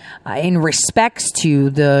Giuliani in respects to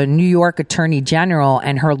the New York Attorney General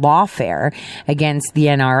and her lawfare against the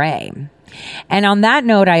NRA. And on that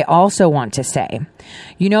note, I also want to say,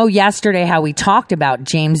 yesterday how we talked about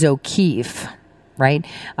James O'Keefe, right,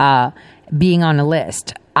 being on a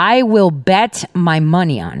list. I will bet my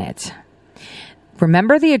money on it.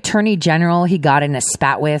 Remember the Attorney General he got in a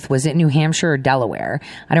spat with? Was it New Hampshire or Delaware?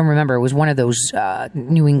 I don't remember. It was one of those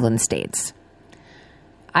New England states.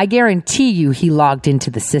 I guarantee you he logged into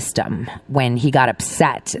the system when he got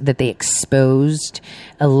upset that they exposed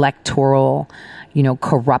electoral,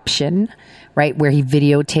 corruption, right? Where he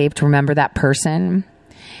videotaped, remember that person?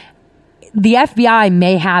 The FBI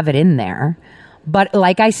may have it in there, but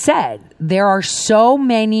like I said, there are so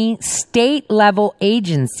many state-level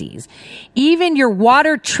agencies, even your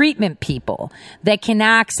water treatment people, that can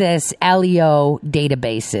access LEO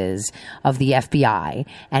databases of the FBI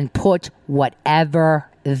and put whatever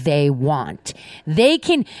they want. They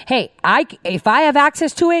can, if I have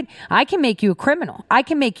access to it, I can make you a criminal. I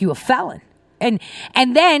can make you a felon. And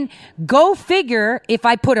then go figure, if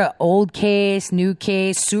I put an old case, new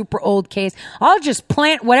case, super old case, I'll just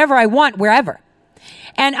plant whatever I want wherever.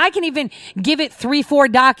 And I can even give it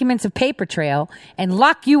 3-4 documents of paper trail and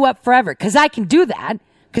lock you up forever, because I can do that,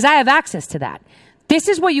 because I have access to that. This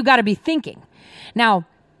is what you got to be thinking. Now,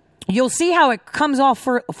 you'll see how it comes all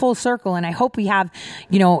full circle, and I hope we have,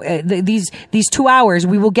 these 2 hours,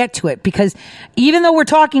 we will get to it, because even though we're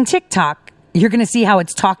talking TikTok, you're going to see how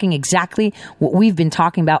it's talking exactly what we've been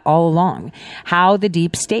talking about all along. How the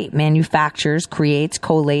deep state manufactures, creates,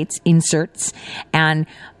 collates, inserts, and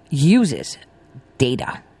uses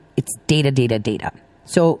data. It's data.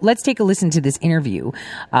 So let's take a listen to this interview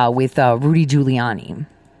with Rudy Giuliani.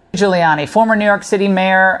 Giuliani, former New York City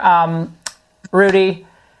mayor. Rudy,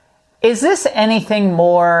 is this anything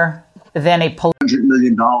more than a $100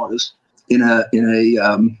 million in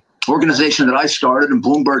a organization that I started and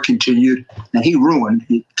Bloomberg continued, and he ruined?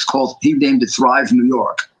 He named it Thrive New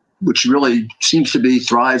York, which really seems to be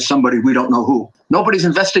Thrive somebody we don't know who. Nobody's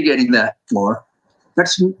investigating that more.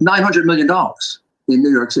 That's $900 million in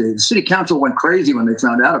New York City. The city council went crazy when they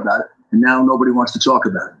found out about it, and now nobody wants to talk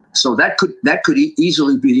about it. So that could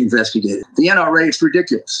easily be investigated. The NRA, it's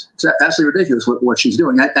ridiculous. It's absolutely ridiculous what she's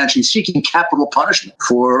doing. And she's seeking capital punishment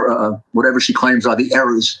for whatever she claims are the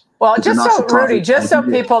errors Well, They're just not so, for profit. Rudy, just so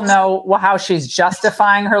people know how she's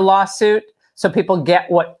justifying her lawsuit, so people get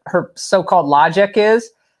what her so-called logic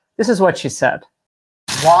is, this is what she said.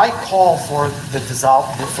 Why call for it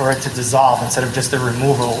to dissolve instead of just the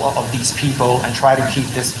removal of these people and try to keep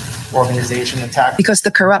this organization intact? Because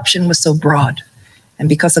the corruption was so broad, and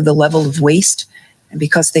because of the level of waste, and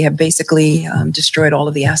because they have basically destroyed all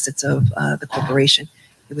of the assets of the corporation,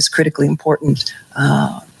 it was critically important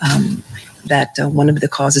that one of the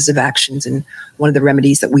causes of actions and one of the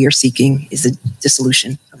remedies that we are seeking is the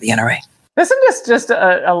dissolution of the NRA. Isn't this just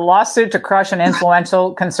a lawsuit to crush an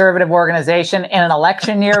influential conservative organization in an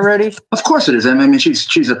election year, Rudy? Of course it is. I mean,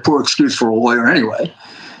 she's a poor excuse for a lawyer anyway.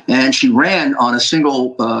 And she ran on a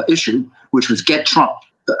single issue, which was get Trump.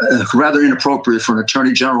 Rather inappropriate for an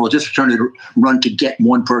attorney general or district attorney to run to get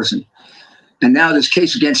one person. And now this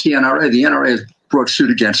case against the NRA has brought suit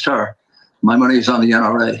against her. My money is on the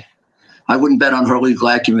NRA. I wouldn't bet on her legal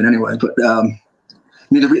acumen anyway. But I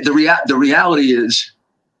mean, the reality is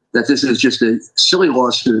that this is just a silly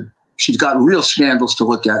lawsuit. She's got real scandals to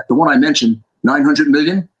look at. The one I mentioned, $900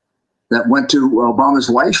 million, that went to Obama's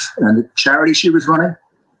wife and the charity she was running.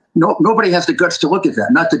 No, nobody has the guts to look at that.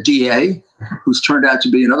 Not the DA, who's turned out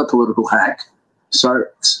to be another political hack. Sorry,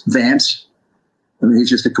 Vance. I mean, he's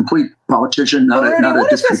just a complete politician, not a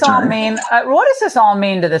district attorney. What does this all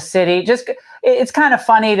mean to the city? It's kind of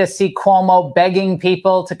funny to see Cuomo begging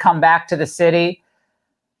people to come back to the city.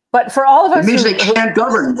 But for all of us, it means they can't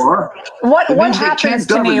govern more. What happens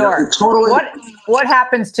to New York? What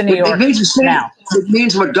happens to New York now? It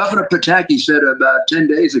means what Governor Pataki said about 10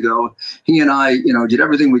 days ago. He and I, did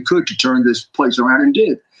everything we could to turn this place around, and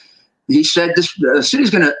did. He said this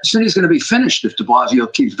city's going to be finished if de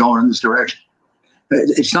Blasio keeps going in this direction.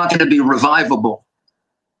 It's not going to be revivable.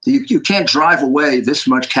 You can't drive away this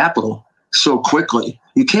much capital so quickly.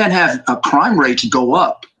 You can't have a crime rate go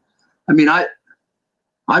up. I mean, I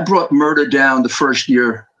brought murder down the first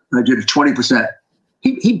year. I did it 20%.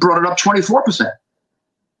 He brought it up 24%.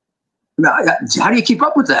 Now, how do you keep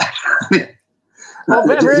up with that? Well,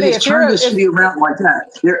 Rudy, if turned the city around like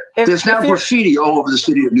that. There's now graffiti all over the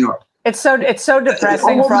city of New York. It's so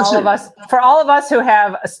depressing for all of us. For all of us who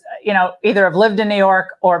have, either have lived in New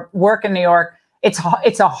York or work in New York, it's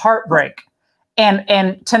a heartbreak.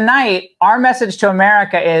 And tonight, our message to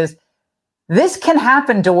America is this can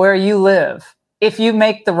happen to where you live if you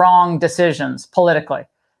make the wrong decisions politically.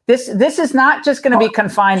 This is not just going to be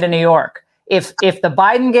confined to New York. If the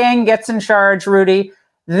Biden gang gets in charge, Rudy,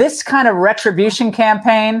 this kind of retribution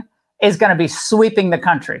campaign is going to be sweeping the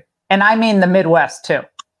country. And I mean the Midwest, too.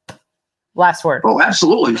 Last word. Oh,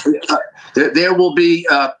 absolutely. There will be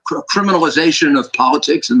criminalization of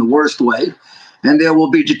politics in the worst way. And there will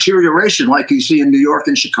be deterioration like you see in New York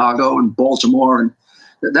and Chicago and Baltimore. And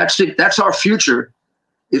that's our future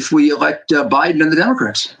if we elect Biden and the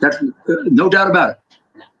Democrats. That's no doubt about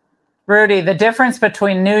it. Rudy, the difference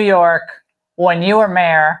between New York when you were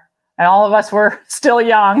mayor and all of us were still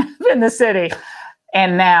young in the city,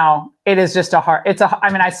 and now it is just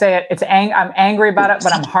I say it, I'm angry about it,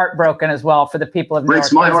 but I'm heartbroken as well for the people of New York.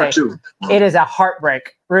 Breaks my heart too. It is a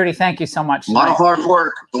heartbreak. Rudy, thank you so much. A lot of hard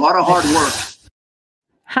work.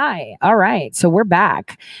 Hi. All right. So we're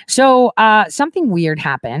back. So something weird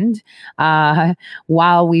happened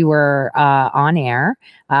while we were on air.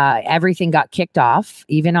 Everything got kicked off,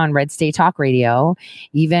 even on Red State Talk Radio.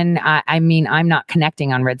 I'm not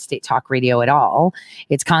connecting on Red State Talk Radio at all.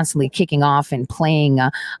 It's constantly kicking off and playing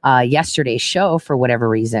yesterday's show for whatever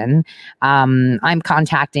reason. I'm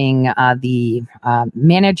contacting the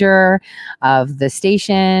manager of the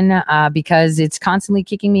station because it's constantly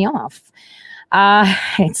kicking me off.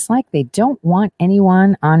 It's like they don't want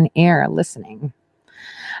anyone on air listening.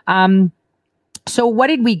 So what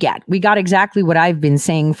did we get? We got exactly what I've been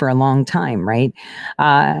saying for a long time, right?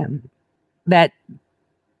 That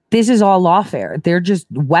this is all lawfare. They're just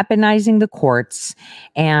weaponizing the courts,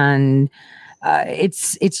 and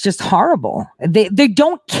it's just horrible. They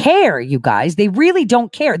don't care, you guys. They really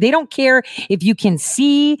don't care. They don't care if you can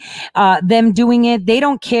see them doing it. They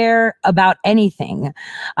don't care about anything.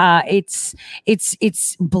 It's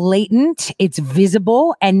blatant. It's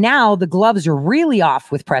visible. And now the gloves are really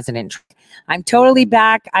off with President Trump. I'm totally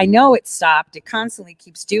back. I know it stopped. It constantly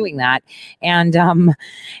keeps doing that. And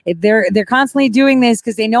they're constantly doing this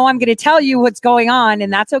because they know I'm going to tell you what's going on,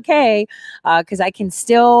 and that's okay because I can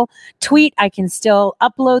still tweet. I can still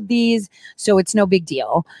upload these, so it's no big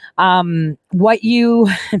deal. What you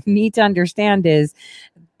need to understand is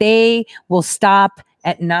they will stop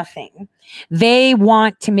at nothing. They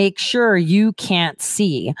want to make sure you can't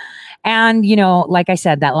see. And, like I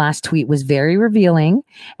said, that last tweet was very revealing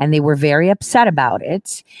and they were very upset about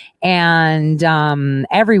it. And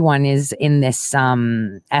everyone is in this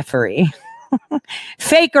effery.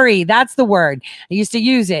 Fakery, that's the word. I used to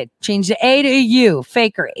use it. Change the A to a U,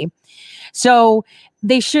 fakery. So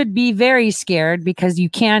they should be very scared because you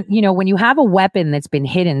can't, when you have a weapon that's been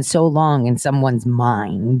hidden so long in someone's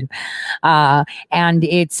mind, and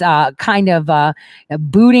it's kind of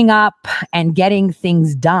booting up and getting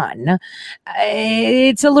things done,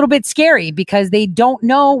 it's a little bit scary because they don't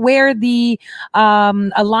know where the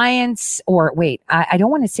alliance, or wait, I don't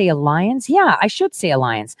want to say alliance. Yeah, I should say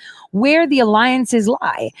alliance, where the alliances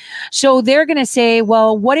lie. So they're going to say,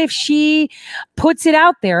 well, what if she puts it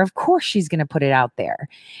out there? Of course she's going to put it out there.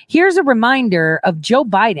 Here's a reminder of Joe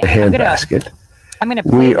Biden. I'm going to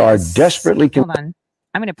play We are this. desperately. Hold on.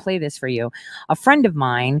 I'm going to play this for you. A friend of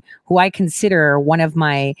mine who I consider one of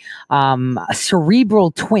my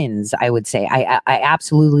cerebral twins, I would say. I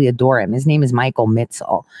absolutely adore him. His name is Michael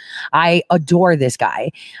Mitzel. I adore this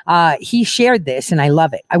guy. He shared this and I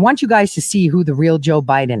love it. I want you guys to see who the real Joe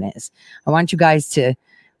Biden is. I want you guys to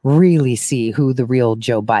really see who the real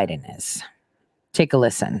Joe Biden is. Take a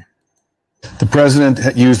listen. The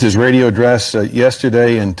president used his radio address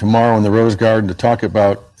yesterday and tomorrow in the Rose Garden to talk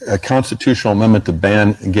about a constitutional amendment to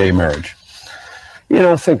ban gay marriage.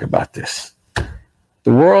 Think about this.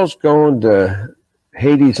 The world's going to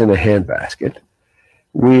Hades in a handbasket.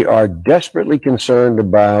 We are desperately concerned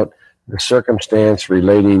about the circumstance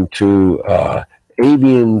relating to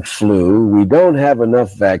avian flu. We don't have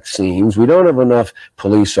enough vaccines. We don't have enough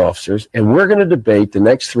police officers. And we're going to debate the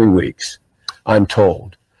next 3 weeks, I'm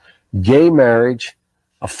told, gay marriage,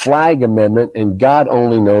 a flag amendment, and God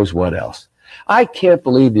only knows what else. I can't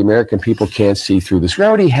believe the American people can't see through this. We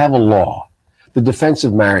already have a law, the Defense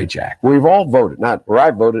of Marriage Act. We've all voted, not where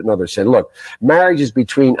I voted, and others said, look, marriage is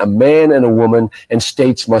between a man and a woman, and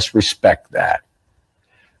states must respect that.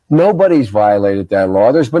 Nobody's violated that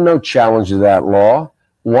law. There's been no challenge to that law.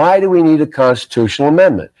 Why do we need a constitutional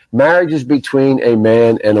amendment? Marriage is between a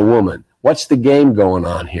man and a woman. What's the game going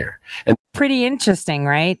on here? And pretty interesting,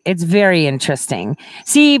 right? It's very interesting.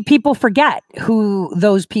 See, people forget who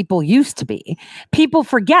those people used to be. People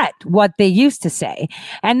forget what they used to say.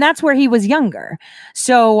 And that's where he was younger.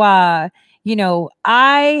 So, I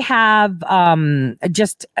have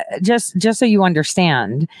just so you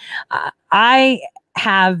understand, I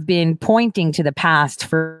have been pointing to the past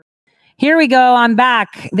for. Here we go. I'm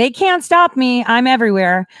back. They can't stop me. I'm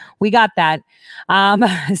everywhere. We got that.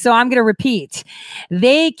 So I'm going to repeat.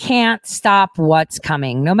 They can't stop what's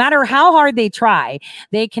coming. No matter how hard they try,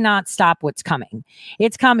 they cannot stop what's coming.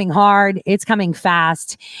 It's coming hard. It's coming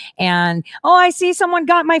fast. And, I see someone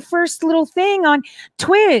got my first little thing on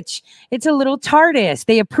Twitch. It's a little TARDIS.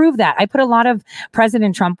 They approve that. I put a lot of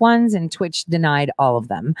President Trump ones and Twitch denied all of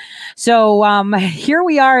them. So here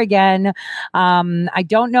we are again. I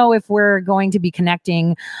don't know if we're going to be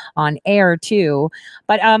connecting on air too,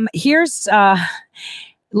 but here's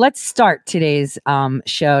let's start today's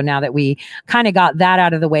show now that we kind of got that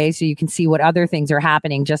out of the way so you can see what other things are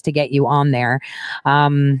happening just to get you on there.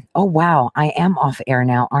 Oh wow, I am off air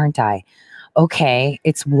now, aren't I? Okay,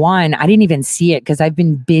 it's 1. I didn't even see it because I've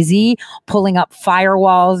been busy pulling up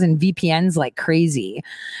firewalls and VPNs like crazy.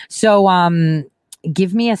 So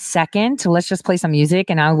give me a second. Let's just play some music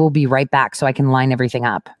and I will be right back so I can line everything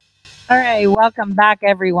up. All right, welcome back,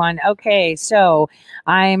 everyone. Okay, so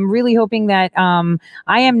I'm really hoping that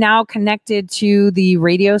I am now connected to the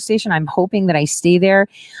radio station. I'm hoping that I stay there.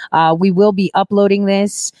 We will be uploading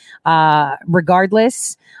this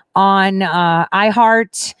regardless on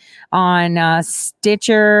iHeart, on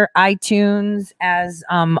Stitcher, iTunes as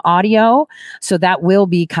audio. So that will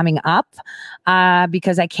be coming up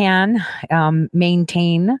because I can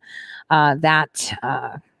maintain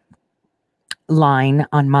that line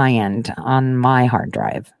on my end, on my hard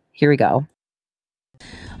drive. Here we go.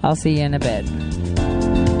 I'll see you in a bit.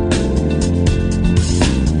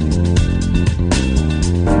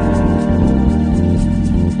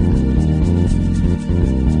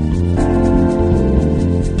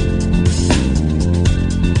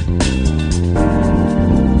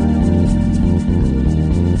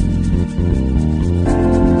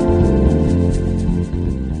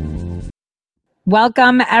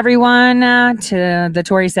 Welcome, everyone, to the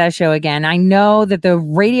Tori Says Show again. I know that the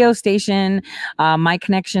radio station, my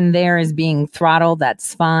connection there is being throttled.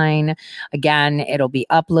 That's fine. Again, it'll be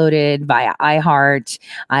uploaded via iHeart.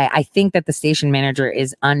 I think that the station manager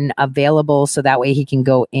is unavailable, so that way he can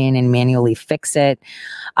go in and manually fix it.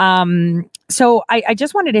 So I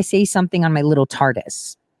just wanted to say something on my little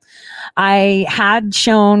TARDIS. I had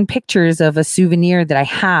shown pictures of a souvenir that I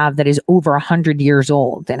have that is over 100 years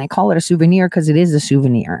old. And I call it a souvenir because it is a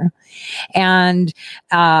souvenir. And,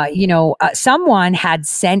 someone had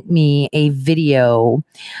sent me a video,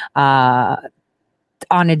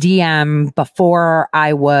 on a DM before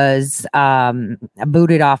I was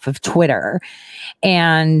booted off of Twitter.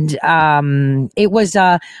 And it was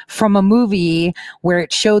from a movie where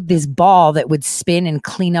it showed this ball that would spin and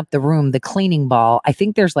clean up the room, the cleaning ball. I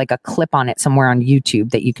think there's like a clip on it somewhere on YouTube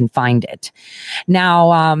that you can find it.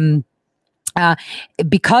 Now,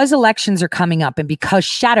 because elections are coming up and because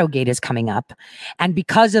Shadowgate is coming up and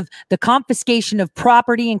because of the confiscation of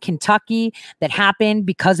property in Kentucky that happened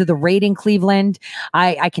because of the raid in Cleveland,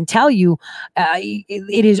 I can tell you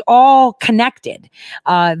it is all connected.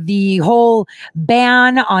 The whole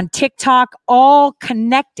ban on TikTok, all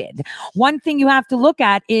connected. One thing you have to look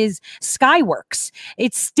at is Skyworks.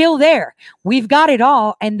 It's still there. We've got it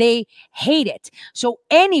all and they hate it. So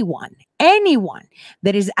anyone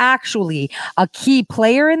that is actually a key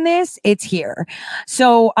player in this, it's here.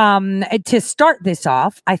 So to start this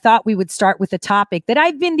off, I thought we would start with a topic that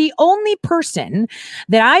I've been the only person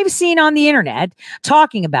that I've seen on the internet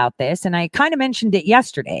talking about this, and I kind of mentioned it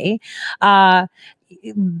yesterday.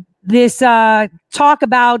 This talk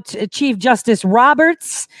about Chief Justice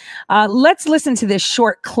Roberts. Let's listen to this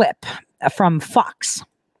short clip from Flux.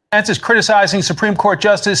 Is criticizing Supreme Court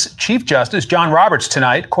Chief Justice John Roberts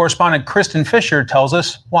tonight. Correspondent Kristen Fisher tells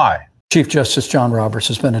us why. Chief Justice John Roberts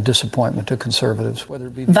has been a disappointment to conservatives, whether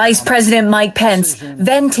it be Vice President Mike Pence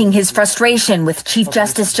venting his frustration with Chief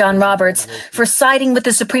Justice John Roberts for siding with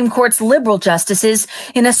the Supreme Court's liberal justices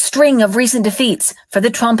in a string of recent defeats for the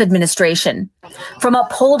Trump administration. From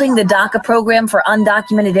upholding the DACA program for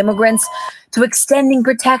undocumented immigrants to extending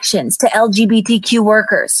protections to LGBTQ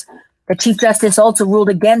workers. The Chief Justice also ruled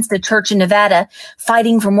against a church in Nevada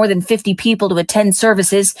fighting for more than 50 people to attend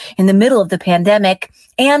services in the middle of the pandemic.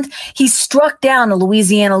 And he struck down a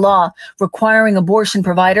Louisiana law requiring abortion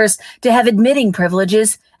providers to have admitting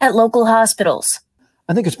privileges at local hospitals.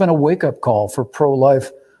 I think it's been a wake-up call for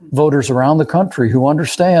pro-life voters around the country who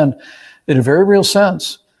understand, in a very real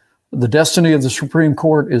sense, the destiny of the Supreme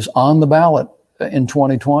Court is on the ballot in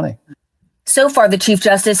 2020. So far, the Chief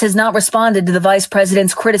Justice has not responded to the Vice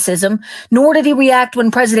President's criticism, nor did he react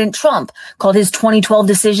when President Trump called his 2012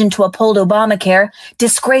 decision to uphold Obamacare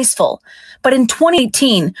disgraceful. But in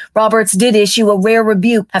 2018, Roberts did issue a rare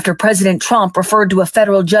rebuke after President Trump referred to a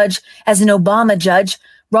federal judge as an Obama judge.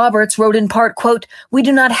 Roberts wrote in part, quote, "We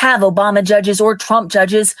do not have Obama judges or Trump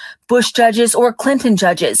judges, Bush judges or Clinton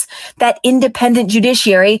judges. That independent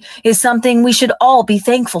judiciary is something we should all be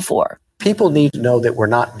thankful for." People need to know that we're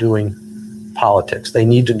not doing politics. They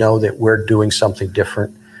need to know that we're doing something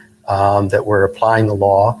different, that we're applying the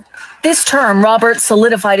law. This term, Roberts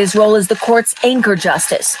solidified his role as the court's anchor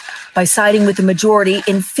justice by siding with the majority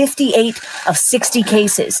in 58 of 60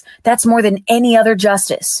 cases. That's more than any other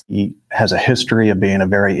justice. He has a history of being a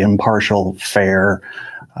very impartial, fair,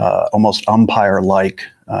 almost umpire-like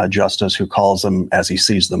justice who calls them as he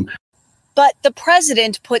sees them. But the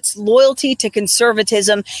president puts loyalty to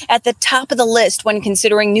conservatism at the top of the list when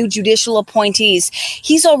considering new judicial appointees.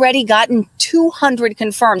 He's already gotten 200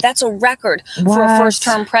 confirmed. That's a record for a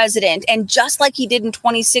first-term president. And just like he did in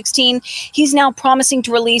 2016, he's now promising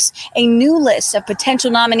to release a new list of potential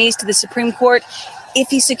nominees to the Supreme Court if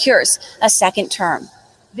he secures a second term.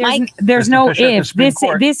 There's no if.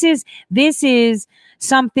 This is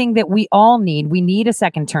something that we all need. We need a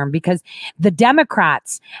second term because the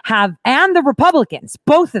Democrats have, and the Republicans,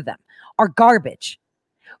 both of them are garbage.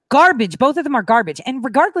 Garbage. Both of them are garbage. And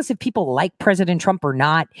regardless if people like President Trump or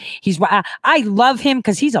not, I love him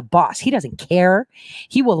because he's a boss. He doesn't care.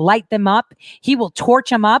 He will light them up. He will torch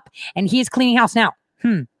them up, and he is cleaning house now.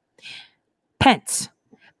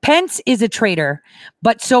 Pence is a traitor,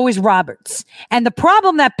 but so is Roberts. And the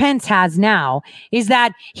problem that Pence has now is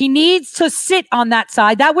that he needs to sit on that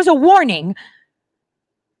side. That was a warning.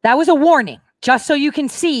 Just so you can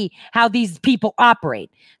see how these people operate.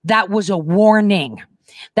 That was a warning.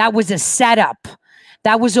 That was a setup.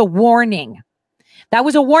 That was a warning. That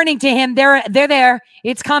was a warning to him. They're there.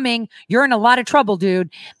 It's coming. You're in a lot of trouble, dude.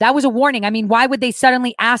 That was a warning. I mean, why would they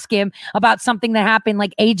suddenly ask him about something that happened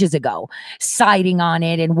like ages ago, siding on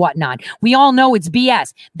it and whatnot? We all know it's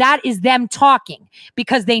BS. That is them talking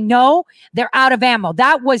because they know they're out of ammo.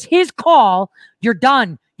 That was his call. You're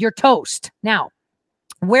done. You're toast. Now,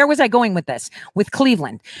 where was I going with this? With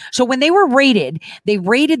Cleveland. So when they were raided, they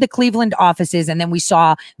raided the Cleveland offices, and then we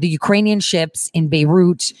saw the Ukrainian ships in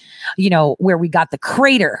Beirut, where we got the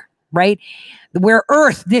crater, right? Where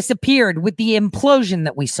Earth disappeared with the implosion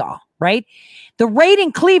that we saw, right? The raid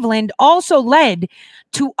in Cleveland also led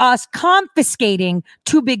to us confiscating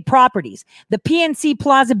two big properties, the PNC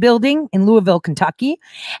Plaza building in Louisville, Kentucky,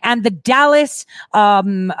 and the Dallas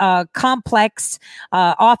office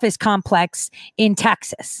complex in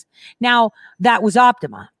Texas. Now, that was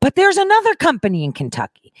Optima. But there's another company in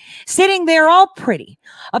Kentucky sitting there all pretty,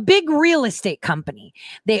 a big real estate company.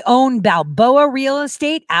 They own Balboa Real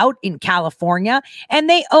Estate out in California, and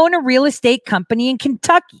they own a real estate company in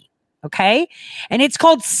Kentucky. Okay. And it's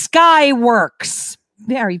called Skyworks.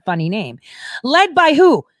 Very funny name. Led by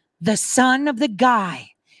who? The son of the guy.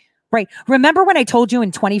 Right. Remember when I told you in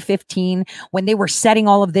 2015 when they were setting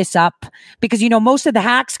all of this up? Because, most of the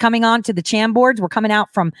hacks coming onto the Cham boards were coming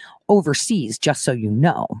out from overseas, just so you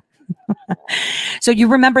know. So you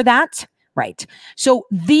remember that? Right. So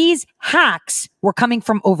these hacks were coming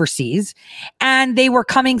from overseas and they were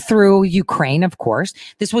coming through Ukraine, of course.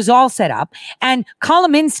 This was all set up. And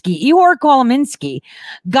Ihor Kolominsky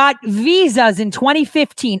got visas in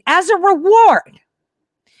 2015 as a reward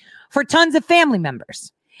for tons of family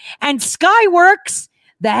members. And Skyworks,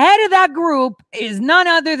 the head of that group, is none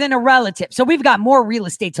other than a relative. So we've got more real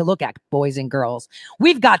estate to look at, boys and girls.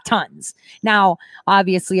 We've got tons. Now,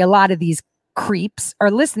 obviously, a lot of these creeps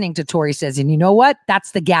are listening to Tori Says, and you know what?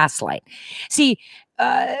 That's the gaslight. See,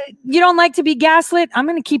 you don't like to be gaslit? I'm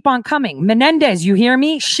going to keep on coming. Menendez, you hear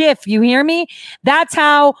me? Schiff, you hear me? That's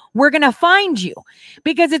how we're going to find you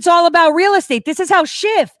because it's all about real estate. This is how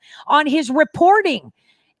Schiff on his reporting,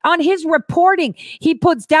 he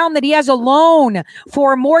puts down that he has a loan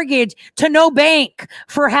for a mortgage to no bank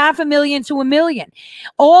for $500,000 to $1 million.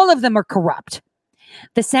 All of them are corrupt.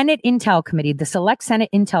 The Senate Intel Committee, the Select Senate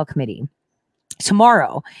Intel Committee,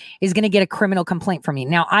 tomorrow is going to get a criminal complaint from me.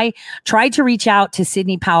 Now, I tried to reach out to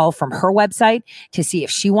Sidney Powell from her website to see if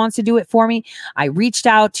she wants to do it for me. I reached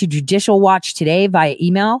out to Judicial Watch today via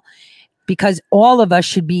email because all of us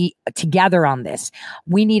should be together on this.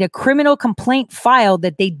 We need a criminal complaint filed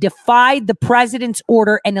that they defied the president's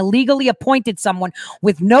order and illegally appointed someone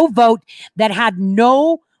with no vote that had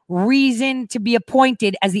no reason to be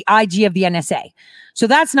appointed as the IG of the NSA. So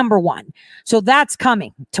that's number one. So that's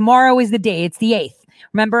coming. Tomorrow is the day. It's the 8th.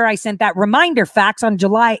 Remember, I sent that reminder fax on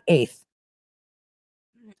July 8th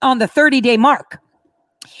on the 30-day mark.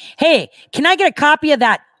 Hey, can I get a copy of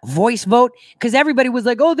that voice vote? Because everybody was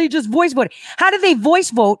like, oh, they just voice voted. How did they voice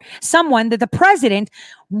vote someone that the president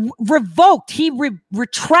revoked? He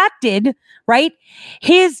retracted, right,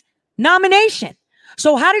 his nomination.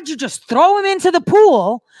 So how did you just throw him into the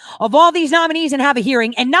pool of all these nominees and have a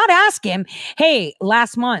hearing and not ask him, hey,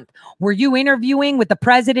 last month, were you interviewing with the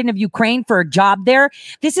president of Ukraine for a job there?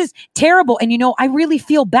 This is terrible. And, I really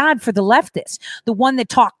feel bad for the leftists, the one that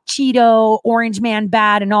talked Cheeto, Orange Man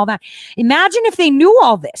bad and all that. Imagine if they knew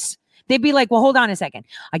all this. They'd be like, well, hold on a second.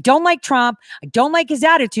 I don't like Trump. I don't like his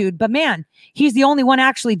attitude. But, man, he's the only one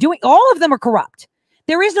actually doing. All of them are corrupt.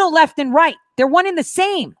 There is no left and right. They're one and the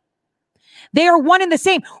same. They are one and the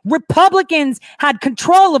same. Republicans had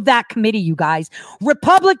control of that committee, you guys.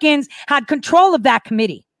 Republicans had control of that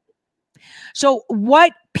committee. So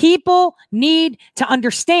what people need to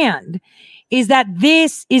understand is that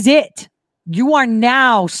this is it. You are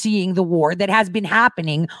now seeing the war that has been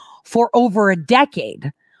happening for over a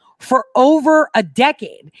decade.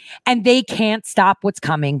 And they can't stop what's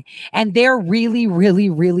coming. And they're really, really,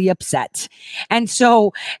 really upset. And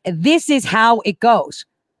so this is how it goes.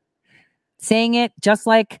 Saying it just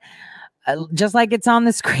like it's on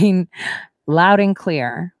the screen, loud and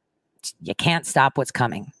clear. You can't stop what's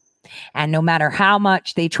coming. And no matter how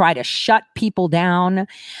much they try to shut people down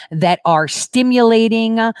that are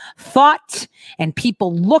stimulating thought and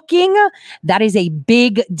people looking, that is a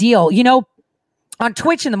big deal. On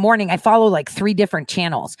Twitch in the morning, I follow like 3 different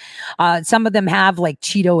channels. Some of them have like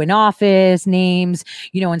Cheeto in office names,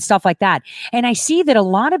 and stuff like that. And I see that a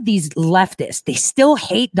lot of these leftists, they still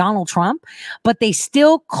hate Donald Trump, but they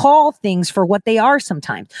still call things for what they are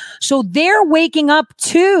sometimes. So they're waking up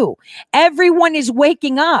too. Everyone is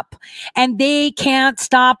waking up and they can't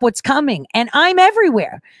stop what's coming. And I'm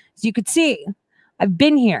everywhere. As you could see, I've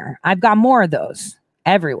been here. I've got more of those.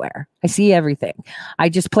 everywhere. I see everything. I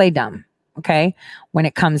just play dumb. Okay. When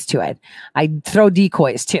it comes to it, I throw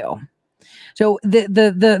decoys too. So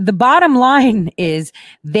the bottom line is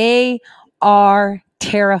they are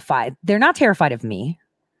terrified. They're not terrified of me.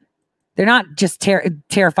 They're not just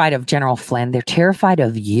terrified of General Flynn. They're terrified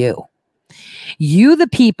of you. You, the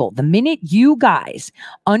people, the minute you guys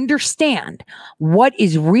understand what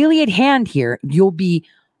is really at hand here, you'll be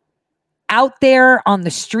out there on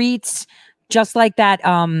the streets, just like that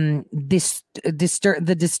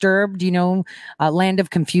the Disturbed, Land of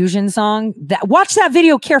Confusion song. Watch that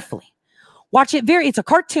video carefully. Watch it it's a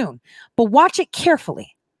cartoon, but watch it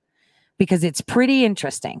carefully because it's pretty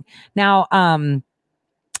interesting. Now,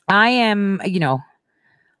 I am,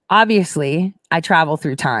 obviously I travel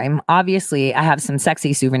through time. Obviously I have some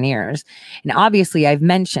sexy souvenirs. And obviously I've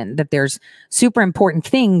mentioned that there's super important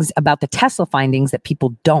things about the Tesla findings that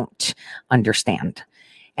people don't understand.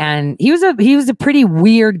 And he was a pretty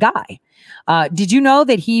weird guy. Did you know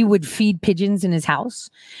that he would feed pigeons in his house?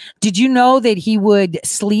 Did you know that he would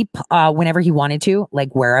sleep whenever he wanted to,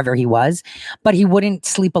 like wherever he was, but he wouldn't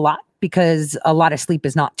sleep a lot because a lot of sleep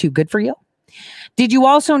is not too good for you? Did you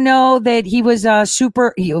also know that he was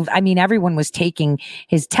everyone was taking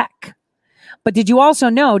his tech, but did you also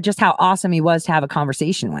know just how awesome he was to have a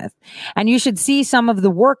conversation with? And you should see some of the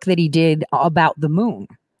work that he did about the moon,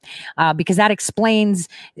 because that explains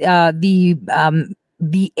the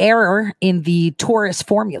error in the torus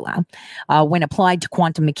formula when applied to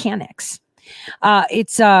quantum mechanics.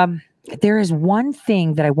 There is one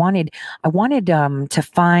thing that I wanted to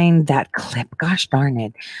find that clip. Gosh darn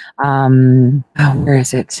it. Where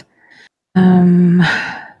is it?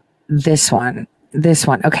 This one.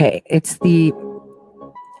 Okay. It's the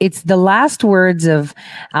last words of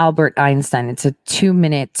Albert Einstein. It's a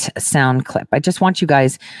 2-minute sound clip. I just want you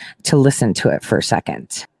guys to listen to it for a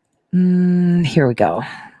second. Here we go.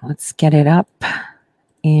 Let's get it up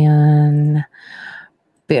and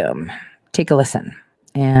boom. Take a listen.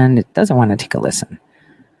 And it doesn't want to take a listen.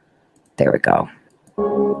 There we go.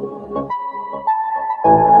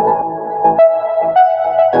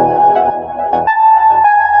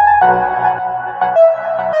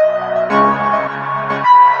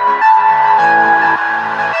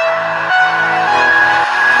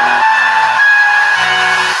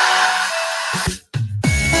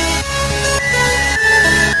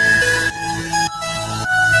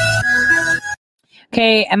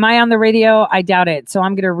 Okay, am I on the radio? I doubt it. So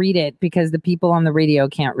I'm going to read it because the people on the radio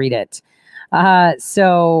can't read it.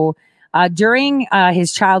 During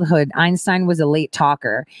his childhood, Einstein was a late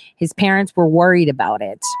talker. His parents were worried about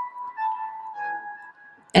it.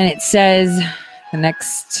 And it says, the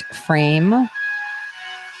next frame.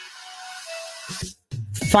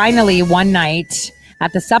 Finally, one night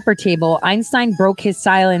at the supper table, Einstein broke his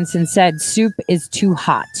silence and said, "Soup is too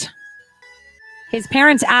hot." His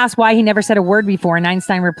parents asked why he never said a word before, and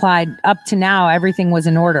Einstein replied, "Up to now, everything was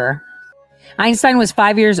in order." Einstein was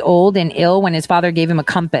 5 years old and ill when his father gave him a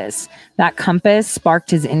compass. That compass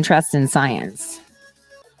sparked his interest in science.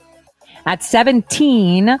 At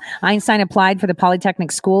 17, Einstein applied for the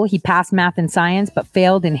Polytechnic School. He passed math and science, but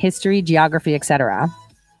failed in history, geography, etc.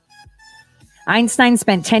 Einstein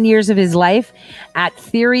spent 10 years of his life at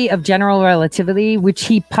Theory of General Relativity, which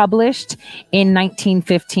he published in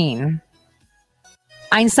 1915.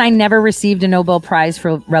 Einstein never received a Nobel Prize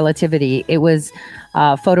for relativity. It was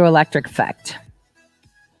a photoelectric effect.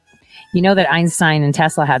 You know that Einstein and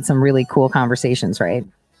Tesla had some really cool conversations, right?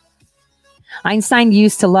 Einstein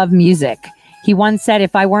used to love music. He once said,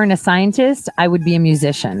 "If I weren't a scientist, I would be a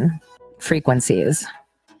musician." Frequencies.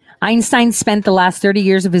 Einstein spent the last 30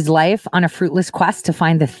 years of his life on a fruitless quest to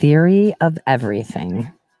find the theory of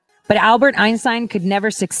everything. But Albert Einstein could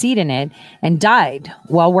never succeed in it and died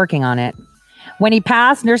while working on it. When he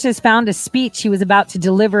passed, nurses found a speech he was about to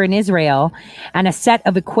deliver in Israel and a set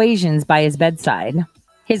of equations by his bedside.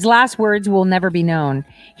 His last words will never be known.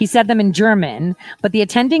 He said them in German, but the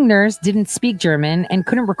attending nurse didn't speak German and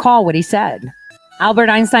couldn't recall what he said. Albert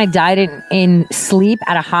Einstein died in sleep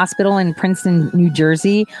at a hospital in Princeton, New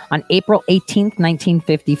Jersey on April 18th,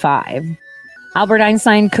 1955. Albert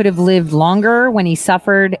Einstein could have lived longer. When he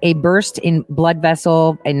suffered a burst in blood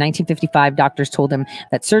vessel in 1955, doctors told him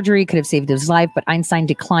that surgery could have saved his life, but Einstein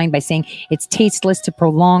declined by saying, "It's tasteless to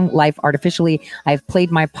prolong life artificially. I have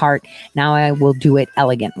played my part. Now I will do it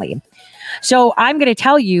elegantly." So I'm going to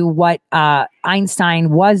tell you what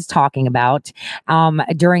Einstein was talking about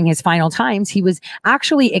during his final times. He was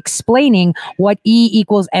actually explaining what E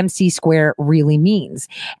equals MC squared really means.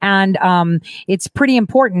 And it's pretty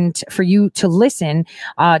important for you to listen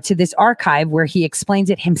to this archive where he explains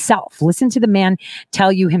it himself. Listen to the man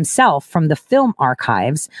tell you himself from the film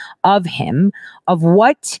archives of him, of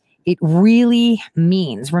what it really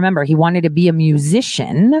means. Remember, he wanted to be a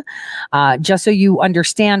musician, just so you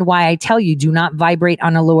understand why I tell you, do not vibrate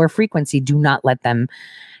on a lower frequency. Do not let them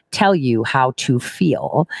tell you how to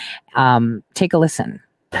feel. Take a listen.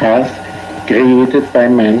 Task created by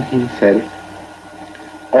man himself.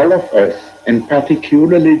 All of us, and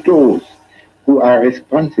particularly those who are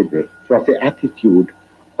responsible for the attitude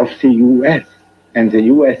of the US and the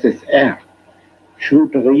USSR,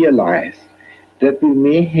 should realize that we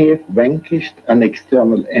may have vanquished an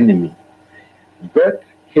external enemy, but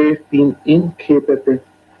have been incapable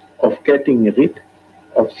of getting rid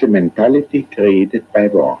of the mentality created by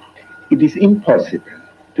war. It is impossible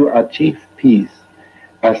to achieve peace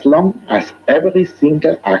as long as every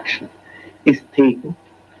single action is taken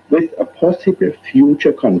with a possible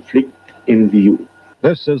future conflict in view.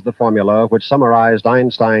 This is the formula which summarized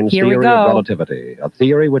Einstein's theory of relativity, a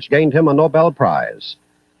theory which gained him a Nobel Prize.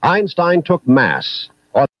 Einstein took mass.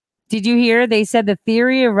 Did you hear? They said the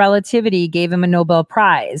theory of relativity gave him a Nobel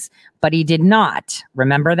Prize, but he did not.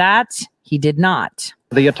 Remember that? He did not.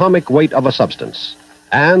 The atomic weight of a substance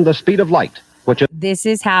and the speed of light, which This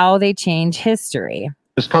is how they change history.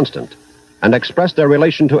 is constant, and expressed their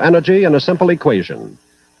relation to energy in a simple equation.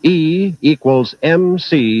 E equals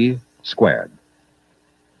mc squared.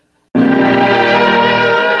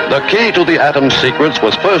 The key to the atom's secrets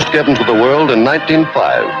was first given to the world in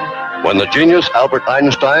 1905, when the genius Albert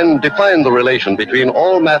Einstein defined the relation between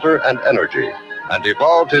all matter and energy, and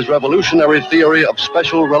evolved his revolutionary theory of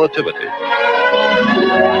special relativity.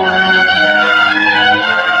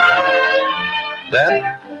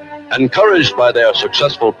 Then, encouraged by their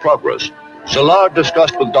successful progress, Szilard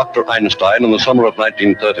discussed with Dr. Einstein in the summer of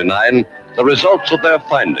 1939 the results of their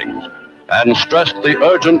findings, and stressed the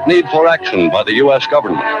urgent need for action by the U.S.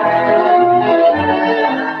 government.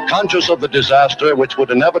 Conscious of the disaster which would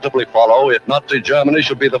inevitably follow if Nazi Germany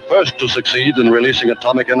should be the first to succeed in releasing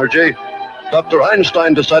atomic energy, Dr.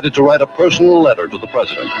 Einstein decided to write a personal letter to the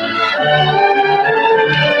president.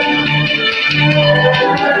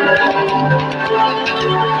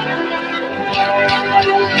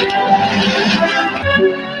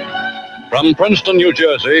 From Princeton, New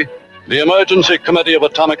Jersey, the Emergency Committee of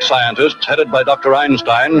Atomic Scientists, headed by Dr.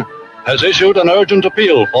 Einstein, has issued an urgent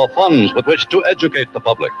appeal for funds with which to educate the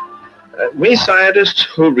public. We scientists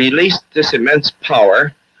who released this immense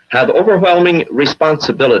power have overwhelming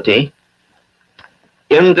responsibility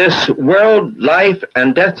in this world life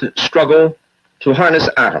and death struggle to harness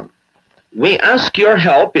atom. We ask your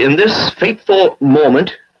help in this fateful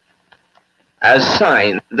moment as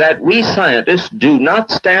sign that we scientists do not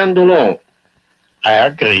stand alone. I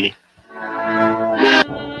agree.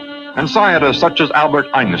 And scientists such as Albert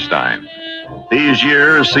Einstein. These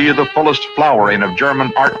years see the fullest flowering of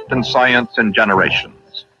German art and science in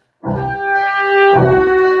generations.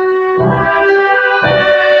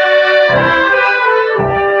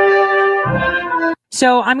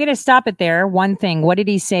 So I'm going to stop it there. One thing. What did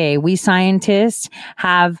he say? We scientists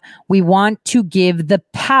we want to give the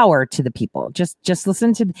power to the people. Just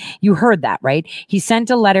listen to, you heard that, right? He sent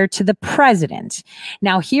a letter to the president.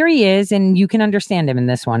 Now here he is, and you can understand him in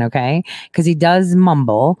this one, okay? Because he does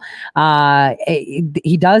mumble.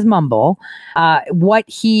 What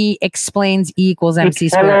he explains E equals MC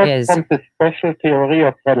squared is. From the special theory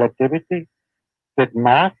of relativity that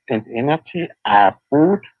mass and energy are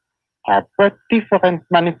but different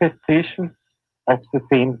manifestations of the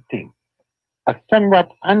same thing. A somewhat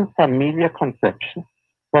unfamiliar conception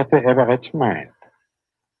for the average mind.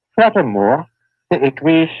 Furthermore, the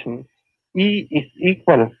equation E is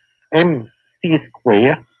equal mc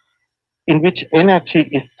squared, in which energy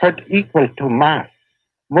is thought equal to mass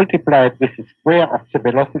multiplied with the square of the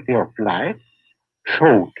velocity of light,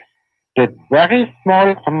 showed that very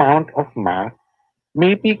small amount of mass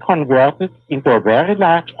may be converted into a very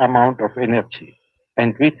large amount of energy,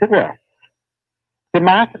 and vice versa. The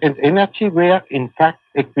mass and energy were in fact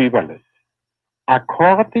equivalent,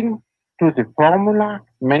 according to the formula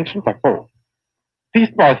mentioned above. This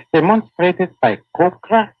was demonstrated by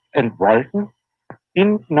Kokra and Walton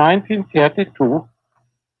in 1932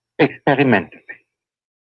 experimentally.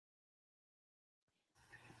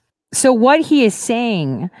 So what he is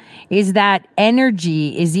saying is that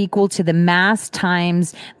energy is equal to the mass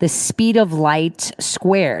times the speed of light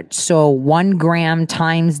squared. So 1 gram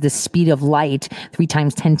times the speed of light, 3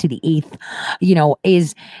 times 10 to the 8th,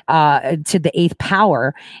 is to the 8th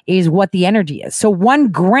power is what the energy is. So 1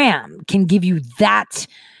 gram can give you that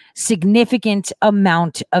significant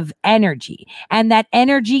amount of energy. And that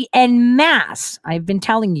energy and mass, I've been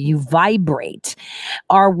telling you, vibrate,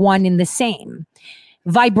 are one and the same.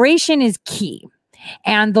 Vibration is key.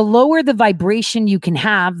 And the lower the vibration you can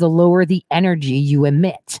have, the lower the energy you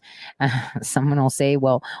emit. Someone will say,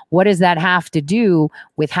 well, what does that have to do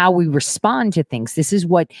with how we respond to things? This is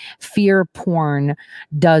what fear porn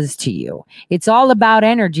does to you. It's all about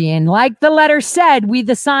energy. And like the letter said, we,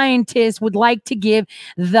 the scientists, would like to give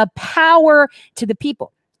the power to the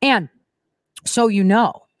people. And so,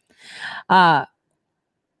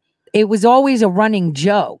 it was always a running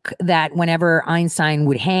joke that whenever Einstein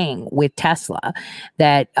would hang with Tesla,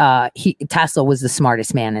 that Tesla was the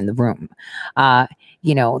smartest man in the room.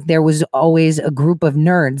 There was always a group of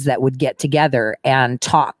nerds that would get together and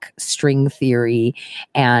talk string theory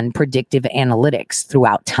and predictive analytics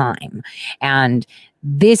throughout time. And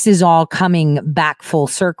this is all coming back full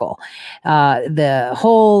circle. The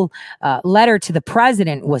whole letter to the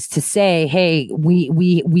president was to say, hey,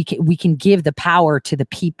 we can give the power to the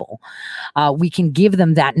people. We can give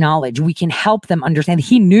them that knowledge. We can help them understand.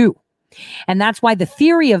 He knew. And that's why the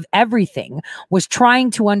theory of everything was trying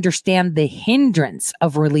to understand the hindrance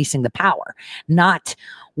of releasing the power, not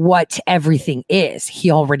what everything is. He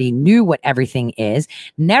already knew what everything is,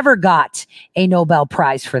 never got a Nobel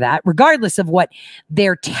Prize for that, regardless of what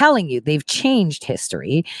they're telling you. They've changed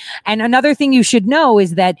history. And another thing you should know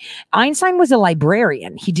is that Einstein was a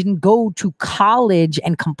librarian. He didn't go to college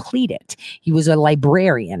and complete it. He was a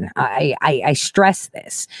librarian. I stress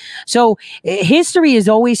this. So history is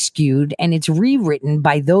always skewed, and it's rewritten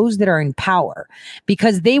by those that are in power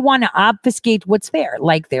because they want to obfuscate what's there,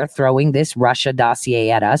 like they're throwing this Russia dossier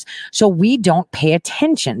at us, so we don't pay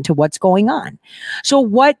attention to what's going on. So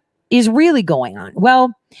what is really going on?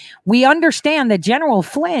 Well, we understand that General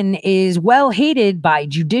Flynn is well hated by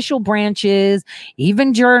judicial branches,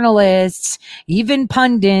 even journalists, even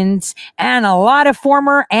pundits, and a lot of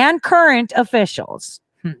former and current officials,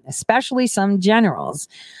 especially some generals.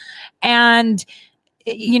 And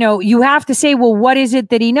you have to say, well, what is it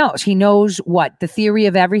that he knows? He knows what? The theory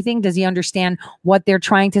of everything. Does he understand what they're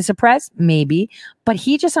trying to suppress? Maybe. But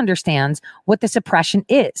he just understands what the suppression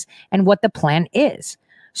is and what the plan is.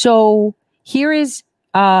 So here is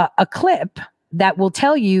a clip that will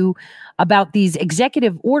tell you about these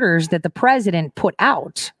executive orders that the president put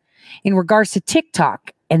out in regards to TikTok.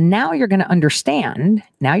 And now you're going to understand.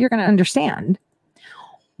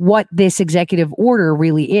 What this executive order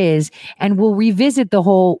really is, and we'll revisit the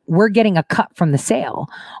whole, we're getting a cut from the sale,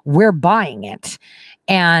 we're buying it,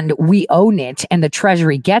 and we own it, and the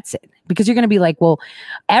Treasury gets it. Because you're going to be like, well,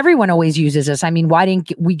 everyone always uses us. I mean, why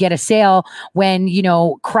didn't we get a sale when,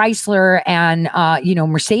 Chrysler and,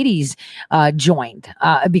 Mercedes joined?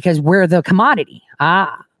 Because we're the commodity.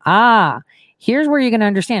 Here's where you're going to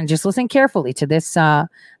understand. Just listen carefully to this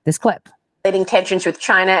clip. Tensions with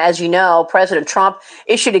China. As you know, President Trump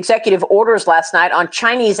issued executive orders last night on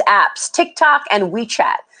Chinese apps, TikTok and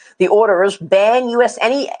WeChat. The orders ban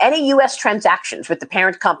any U.S. transactions with the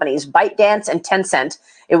parent companies ByteDance and Tencent.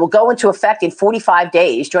 It will go into effect in 45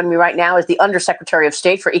 days. Joining me right now is the Undersecretary of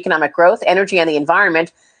State for Economic Growth, Energy and the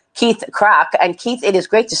Environment, Keith Krach. And Keith, it is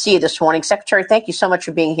great to see you this morning. Secretary, thank you so much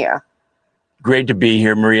for being here. Great to be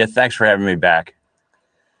here, Maria. Thanks for having me back.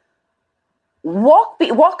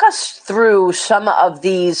 Walk us through some of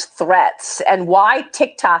these threats and why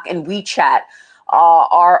TikTok and WeChat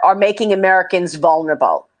are making Americans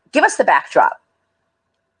vulnerable. Give us the backdrop.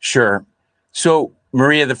 Sure. So,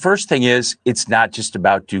 Maria, the first thing is it's not just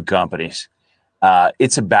about two companies.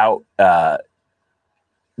 It's about the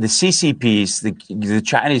CCP's, the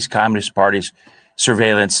Chinese Communist Party's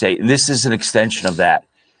surveillance state. And this is an extension of that.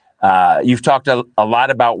 You've talked a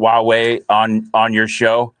lot about Huawei on your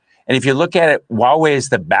show. And if you look at it, Huawei is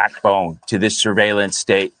the backbone to this surveillance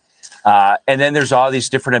state. And then there's all these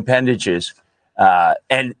different appendages,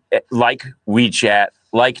 and like WeChat,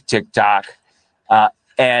 like TikTok.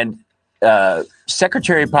 And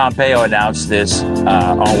Secretary Pompeo announced this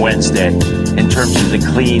on Wednesday in terms of the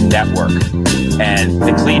Clean Network. And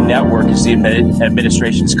the Clean Network is the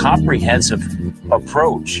administration's comprehensive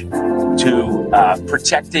approach to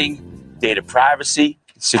protecting data privacy,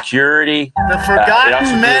 security. The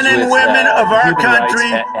forgotten men and women of our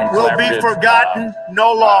country will be forgotten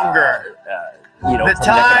no longer. The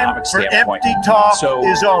time for empty talk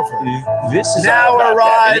is over. This is now all about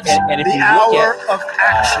arrives that. And if the you hour look at, of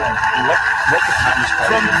action. What the Communist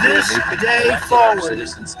Party From is this doing, they've been day collecting our forward,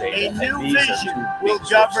 citizens' data, a new and these are vision two will big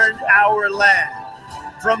govern sources. our land.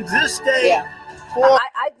 From this day forward.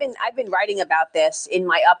 I've been writing about this in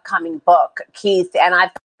my upcoming book, Keith, and I've.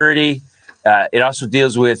 It also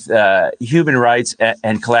deals with human rights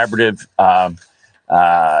and collaborative,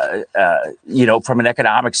 from an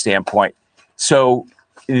economic standpoint. So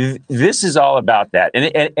this is all about that.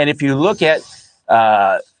 And if you look at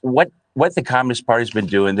what the Communist Party's been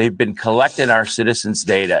doing, they've been collecting our citizens'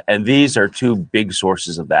 data, and these are two big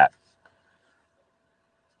sources of that.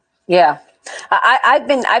 Yeah. I've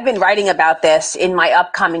been writing about this in my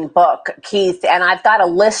upcoming book, Keith, and I've got a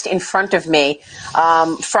list in front of me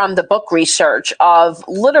from the book research of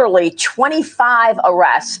literally 25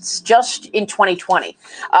 arrests just in 2020,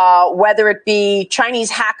 whether it be Chinese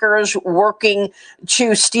hackers working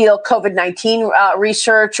to steal COVID-19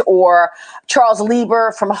 research, or Charles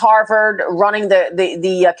Lieber from Harvard running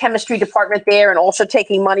the chemistry department there and also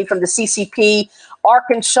taking money from the CCP,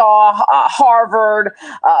 Arkansas, Harvard,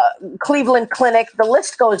 Cleveland Clinic, the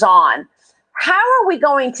list goes on. How are we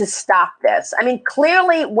going to stop this? I mean,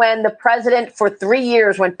 clearly when the president for 3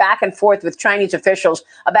 years went back and forth with Chinese officials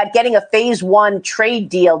about getting a phase 1 trade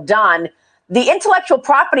deal done, the intellectual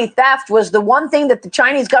property theft was the one thing that the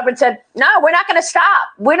Chinese government said, no, we're not going to stop.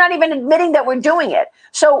 We're not even admitting that we're doing it.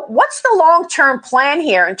 So what's the long-term plan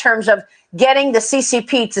here in terms of getting the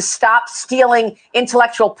CCP to stop stealing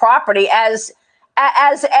intellectual property as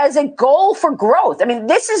a goal for growth? I mean,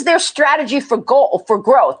 this is their strategy for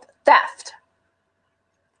growth, theft.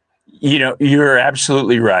 You're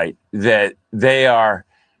absolutely right that they are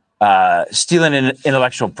stealing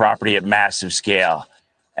intellectual property at massive scale.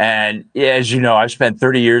 And as you know, I've spent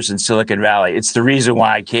 30 years in Silicon Valley. It's the reason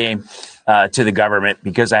why I came to the government,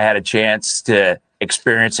 because I had a chance to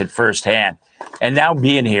experience it firsthand. And now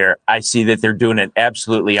being here, I see that they're doing it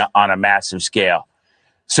absolutely on a massive scale.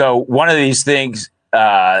 So one of these things,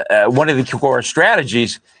 one of the core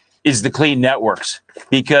strategies is the clean networks,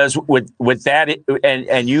 because with that,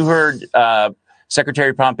 and you heard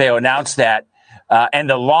Secretary Pompeo announce that, and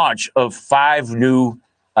the launch of 5 new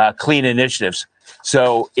clean initiatives.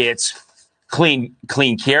 So it's clean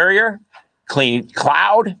carrier, clean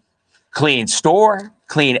cloud, clean store,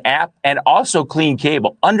 clean app, and also clean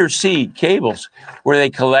cable, undersea cables, where they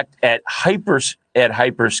collect at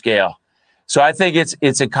hyperscale. So I think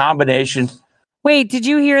it's a combination. Wait, did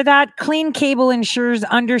you hear that? Clean cable ensures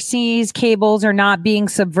undersea cables are not being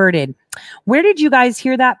subverted. Where did you guys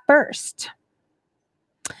hear that first?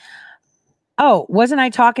 Oh, wasn't I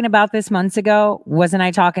talking about this months ago? Wasn't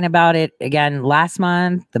I talking about it again last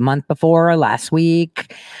month, the month before, last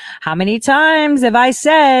week? How many times have I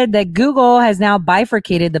said that Google has now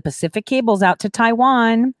bifurcated the Pacific cables out to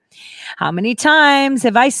Taiwan? How many times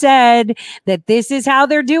have I said that this is how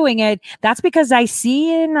they're doing it? That's because I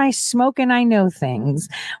see and I smoke and I know things,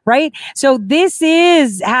 right? So this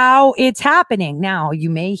is how it's happening. Now, you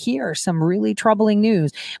may hear some really troubling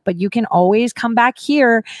news, but you can always come back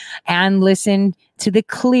here and listen to the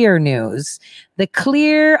clear news, the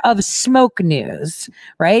clear of smoke news,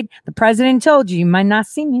 right? The president told you might not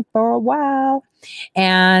see me for a while.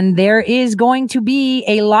 And there is going to be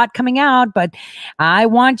a lot coming out, but I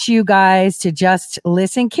want you guys to just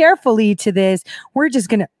listen carefully to this. We're just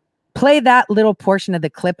going to play that little portion of the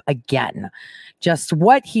clip again, just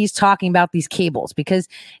what he's talking about these cables, because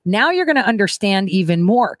now you're going to understand even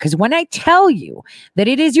more. Because when I tell you that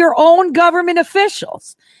it is your own government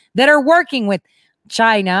officials that are working with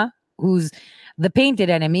China, who's the painted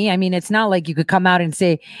enemy. I mean, it's not like you could come out and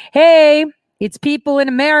say, hey, it's people in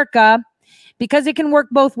America, because it can work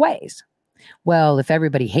both ways. Well, if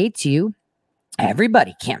everybody hates you,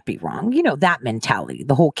 everybody can't be wrong. You know, that mentality,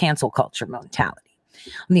 the whole cancel culture mentality.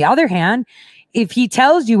 On the other hand, if he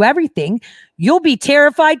tells you everything, you'll be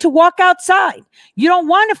terrified to walk outside. You don't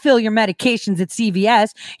want to fill your medications at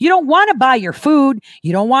CVS. You don't want to buy your food.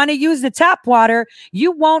 You don't want to use the tap water.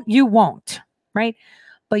 You won't, right?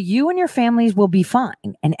 But you and your families will be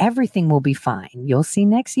fine, and everything will be fine. You'll see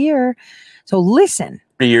next year. So listen.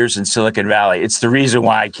 Years in Silicon Valley. It's the reason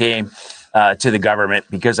why I came to the government,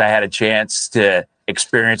 because I had a chance to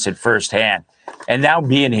experience it firsthand. And now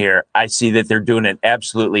being here, I see that they're doing it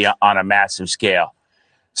absolutely on a massive scale.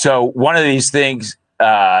 So one of these things,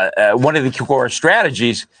 one of the core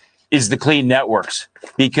strategies is the clean networks,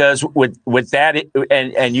 because with that,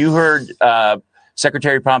 and you heard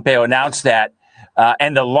Secretary Pompeo announce that,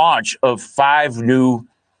 and the launch of 5 new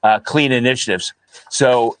clean initiatives.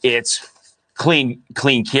 So it's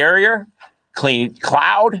clean carrier, clean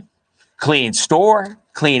cloud, clean store,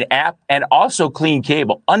 clean app, and also clean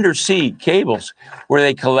cable, undersea cables, where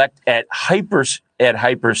they collect at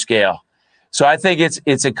hyperscale. So I think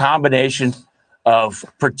it's a combination of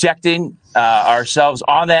protecting ourselves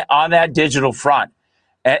on that digital front,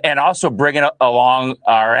 and also bringing along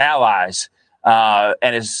our allies.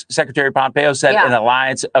 And as Secretary Pompeo said, an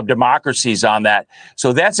alliance of democracies on that.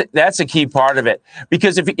 So that's a key part of it.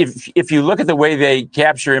 Because if you look at the way they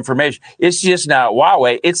capture information, it's just not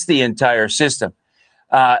Huawei; it's the entire system.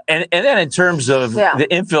 And then in terms of the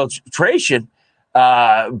infiltration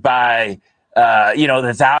by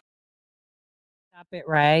the thousands. Stop it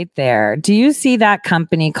right there. Do you see that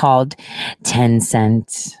company called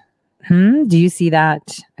Tencent? Do you see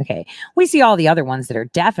that? Okay. We see all the other ones that are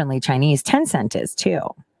definitely Chinese. Tencent is too.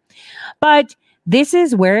 But this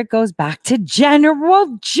is where it goes back to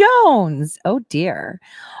General Jones. Oh, dear.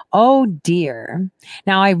 Oh, dear.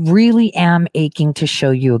 Now, I really am aching to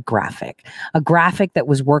show you a graphic that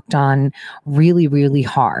was worked on really, really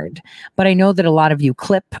hard. But I know that a lot of you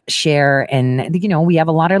clip, share, and, we have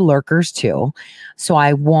a lot of lurkers too. So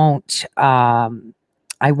I won't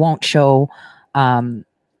show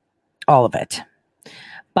all of it,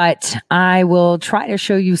 but I will try to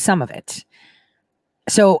show you some of it.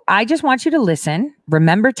 So I just want you to listen.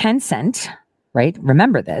 Remember Tencent, right?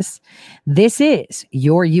 Remember this. This is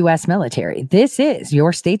your U.S. military. This is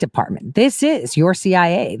your State Department. This is your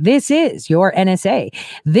CIA. This is your NSA.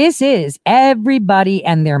 This is everybody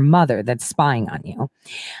and their mother that's spying on you.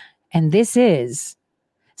 And this is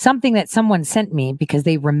something that someone sent me because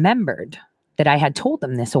they remembered that I had told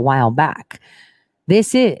them this a while back.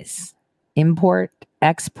 This is import,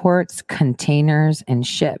 exports, containers, and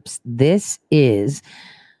ships. This is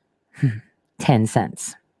 10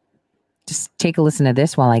 cents. Just take a listen to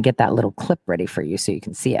this while I get that little clip ready for you so you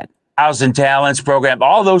can see it. 1,000 Talents program,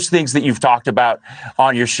 all those things that you've talked about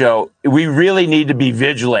on your show. We really need to be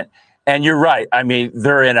vigilant. And you're right. I mean,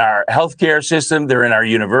 they're in our healthcare system. They're in our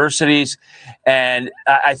universities. And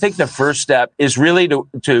I think the first step is really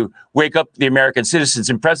to wake up the American citizens.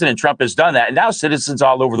 And President Trump has done that. And now citizens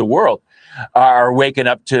all over the world are waking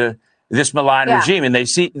up to this malign regime. And they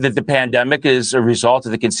see that the pandemic is a result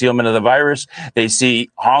of the concealment of the virus. They see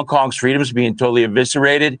Hong Kong's freedoms being totally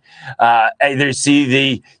eviscerated. And they see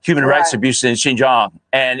the human rights abuse in Xinjiang.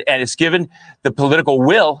 And it's given the political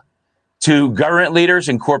will to government leaders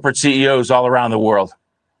and corporate CEOs all around the world.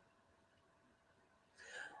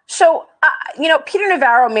 So, Peter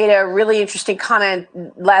Navarro made a really interesting comment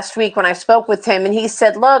last week when I spoke with him. And he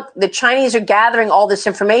said, look, the Chinese are gathering all this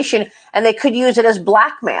information and they could use it as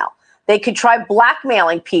blackmail. They could try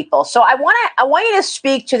blackmailing people. So I want you to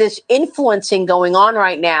speak to this influencing going on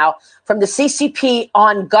right now from the CCP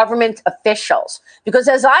on government officials. Because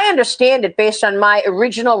as I understand it, based on my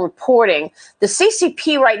original reporting, the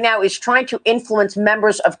CCP right now is trying to influence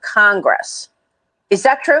members of Congress. Is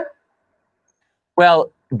that true?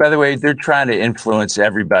 Well, by the way, they're trying to influence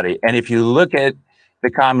everybody. And if you look at the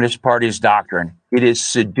Communist Party's doctrine, it is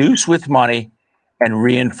seduce with money and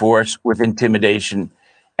reinforce with intimidation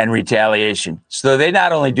and retaliation. So they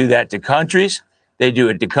not only do that to countries, they do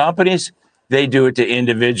it to companies, they do it to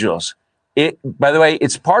individuals. By the way,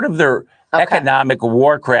 it's part of their economic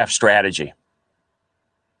warcraft strategy.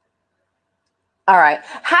 All right.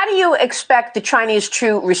 How do you expect the Chinese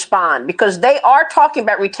to respond? Because they are talking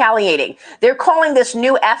about retaliating. They're calling this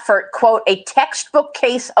new effort, quote, a textbook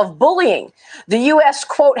case of bullying. The U.S.,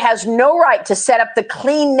 quote, has no right to set up the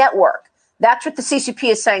clean network. That's what the CCP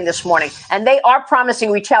is saying this morning. And they are promising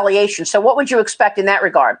retaliation. So what would you expect in that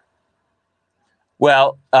regard?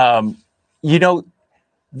 Well,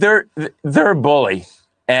 they're a bully.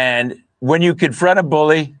 And when you confront a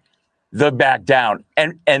bully, they'll back down.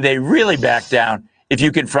 And they really back down if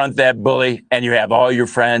you confront that bully and you have all your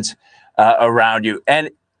friends around you. And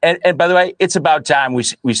by the way, it's about time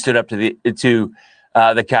we stood up to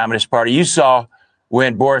the Communist Party. You saw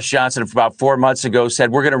when Boris Johnson about 4 months ago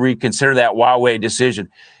said, we're going to reconsider that Huawei decision.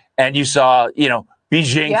 And you saw,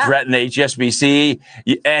 Beijing threaten the HSBC,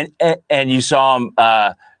 and you saw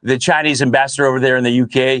the Chinese ambassador over there in the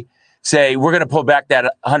UK say, we're going to pull back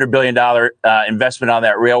that $100 billion investment on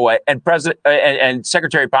that railway. And and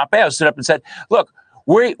Secretary Pompeo stood up and said, look,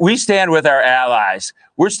 we stand with our allies.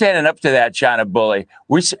 We're standing up to that China bully.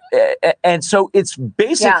 And so it's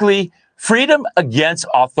basically freedom against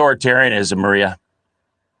authoritarianism, Maria.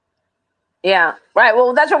 Yeah, right.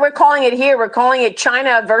 Well, that's what we're calling it here. We're calling it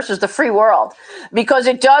China versus the free world, because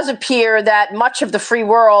it does appear that much of the free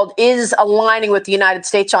world is aligning with the United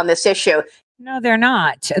States on this issue. No, they're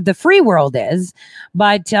not. The free world is,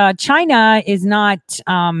 but China is not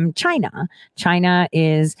China. China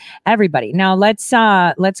is everybody. Now let's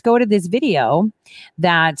go to this video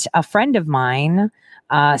that a friend of mine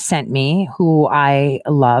sent me, who I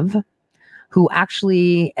love, who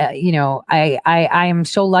actually, I am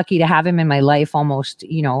so lucky to have him in my life. Almost,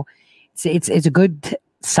 it's a good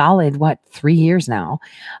solid 3 years now.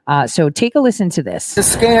 So take a listen to this. The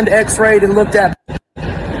scanned, X-rayed, and looked at.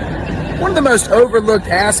 One of the most overlooked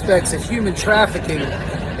aspects of human trafficking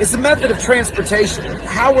is the method of transportation.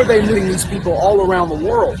 How are they moving these people all around the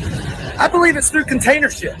world? I believe it's through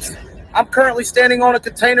container ships. I'm currently standing on a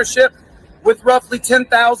container ship with roughly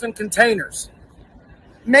 10,000 containers.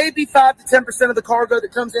 Maybe 5 to 10% of the cargo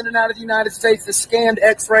that comes in and out of the United States is scanned,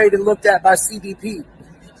 X-rayed, and looked at by CBP.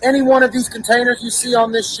 Any one of these containers you see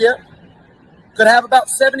on this ship could have about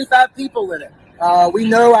 75 people in it. We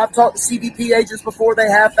know, I've talked to CBP agents before, they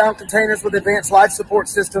have found containers with advanced life support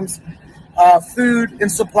systems, food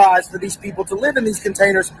and supplies for these people to live in these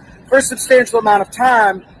containers for a substantial amount of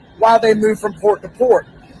time while they move from port to port.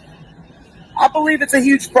 I believe it's a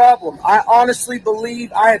huge problem. I honestly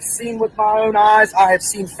believe, I have seen with my own eyes, I have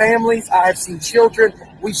seen families, I have seen children,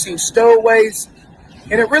 we've seen stowaways,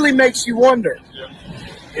 and it really makes you wonder,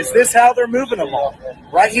 is this how they're moving them all?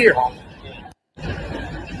 Right here.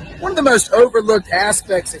 One of the most overlooked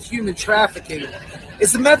aspects of human trafficking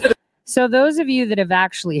is the method. So those of you that have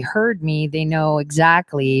actually heard me, they know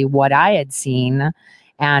exactly what I had seen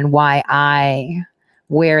and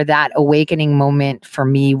where that awakening moment for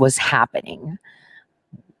me was happening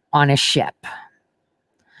on a ship.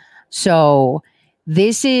 So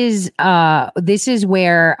this is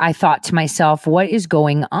where I thought to myself, what is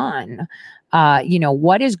going on?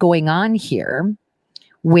 What is going on here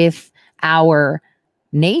with our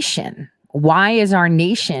nation? Why is our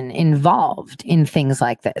nation involved in things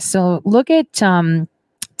like this? So look at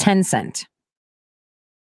Tencent.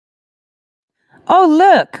 Oh,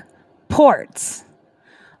 look, ports.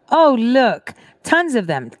 Oh, look, tons of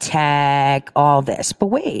them. Tech, all this. But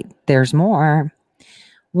wait, there's more.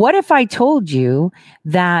 What if I told you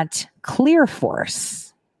that Clear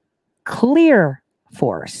Force,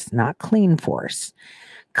 not Clean Force,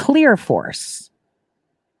 Clear Force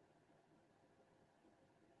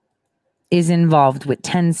is involved with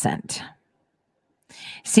Tencent?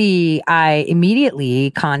 See, I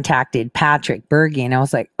immediately contacted Patrick Berge and I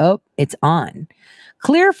was like, oh, it's on.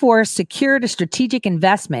 Clear Force secured a strategic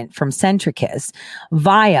investment from Centricus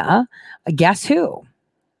via, guess who?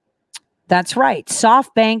 That's right,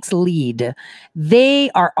 SoftBank's lead. They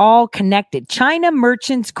are all connected. China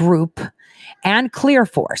Merchants Group and Clear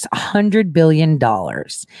Force, $100 billion.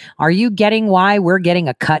 Are you getting why we're getting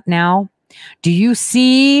a cut now? Do you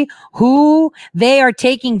see who they are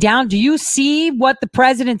taking down? Do you see what the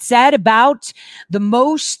president said about the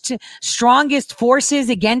most strongest forces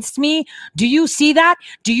against me? Do you see that?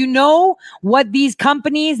 Do you know what these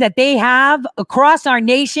companies that they have across our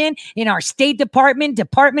nation, in our State Department,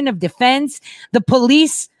 Department of Defense, the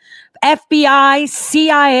police, FBI,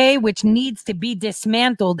 CIA, which needs to be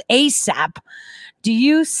dismantled ASAP? Do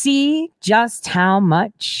you see just how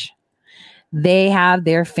much they have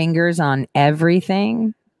their fingers on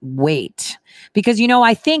everything? Wait, because,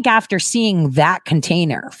 I think after seeing that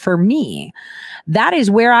container, for me, that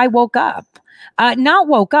is where I woke up. Not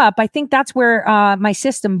woke up. I think that's where my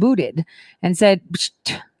system booted and said,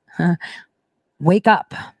 wake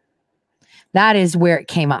up. That is where it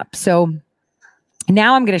came up. So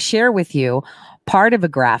now I'm going to share with you part of a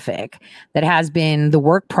graphic that has been the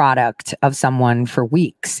work product of someone for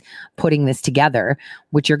weeks putting this together,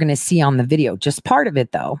 which you're going to see on the video. Just part of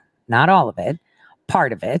it, though, not all of it.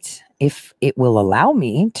 Part of it, if it will allow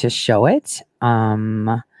me to show it.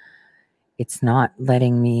 It's not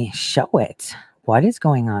letting me show it. What is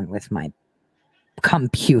going on with my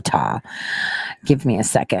computer? Give me a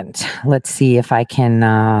second. Let's see if I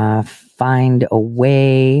can find a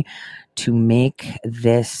way to make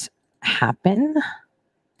this happen,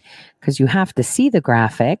 because you have to see the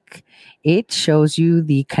graphic. It shows you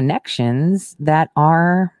the connections that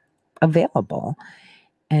are available,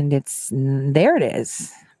 and there it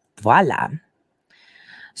is. Voila.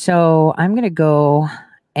 So I'm going to go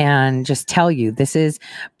and just tell you, this is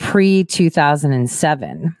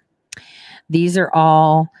pre-2007. These are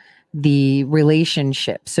all the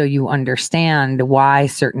relationships, so you understand why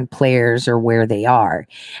certain players are where they are.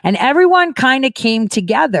 And everyone kind of came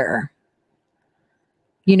together,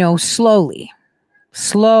 slowly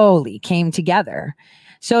came together.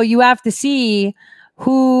 So you have to see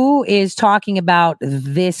who is talking about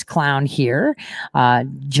this clown here,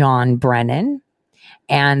 John Brennan,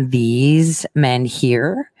 and these men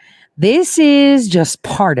here. This is just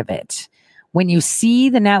part of it. When you see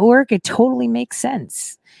the network, it totally makes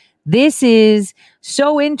sense. This is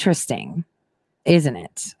so interesting, isn't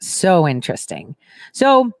it? So interesting.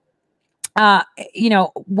 So, when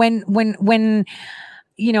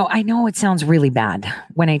I know it sounds really bad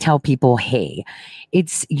when I tell people, hey,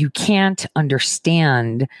 you can't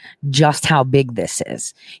understand just how big this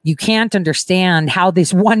is. You can't understand how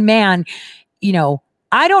this one man,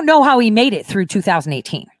 I don't know how he made it through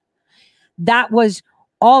 2018. That was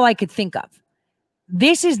all I could think of.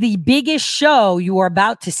 This is the biggest show you are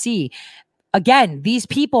about to see. Again, these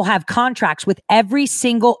people have contracts with every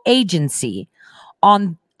single agency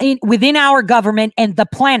within our government and the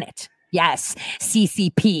planet. Yes,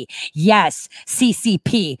 CCP. Yes,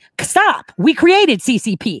 CCP. Stop. We created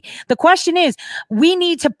CCP. The question is, we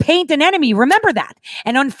need to paint an enemy. Remember that.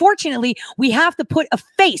 And unfortunately, we have to put a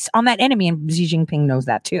face on that enemy. And Xi Jinping knows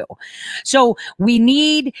that too. So we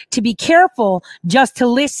need to be careful just to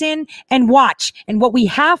listen and watch. And what we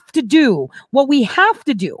have to do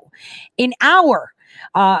in our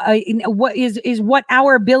what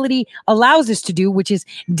our ability allows us to do, which is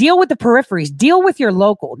deal with the peripheries, deal with your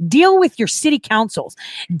local, deal with your city councils,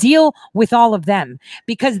 deal with all of them,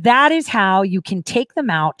 because that is how you can take them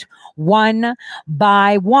out one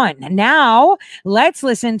by one. Now, let's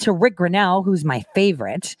listen to Rick Grinnell, who's my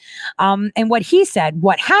favorite, and what he said,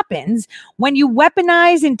 what happens when you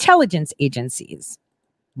weaponize intelligence agencies.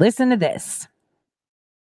 Listen to this.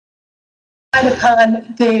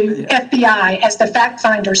 Upon the FBI as the fact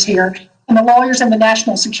finders here and the lawyers in the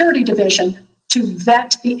National Security Division to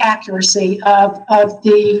vet the accuracy of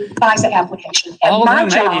the FISA application. And all my of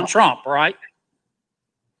them job, hated Trump, right?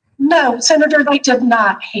 No, Senator, they did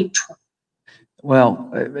not hate Trump.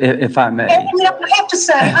 Well, if I may. And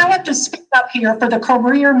I have to speak up here for the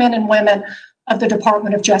career men and women of the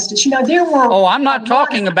Department of Justice. There were. Oh, I'm not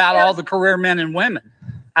talking about all the career men and women.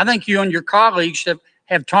 I think you and your colleagues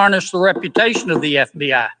have tarnished the reputation of the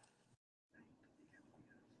FBI.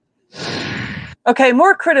 Okay,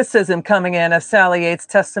 more criticism coming in of Sally Yates'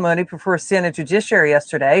 testimony before Senate Judiciary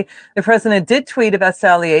yesterday. The president did tweet about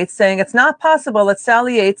Sally Yates, saying it's not possible that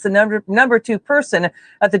Sally Yates, the number two person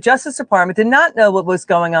at the Justice Department, did not know what was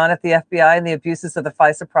going on at the FBI and the abuses of the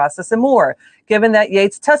FISA process and more, given that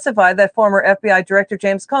Yates testified that former FBI Director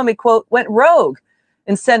James Comey, quote, went rogue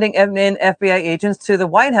in sending in FBI agents to the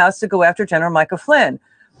White House to go after General Michael Flynn.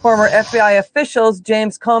 Former FBI officials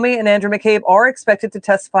James Comey and Andrew McCabe are expected to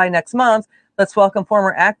testify next month. Let's welcome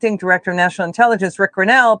former Acting Director of National Intelligence, Rick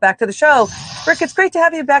Grinnell, back to the show. Rick, it's great to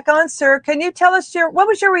have you back on, sir. Can you tell us what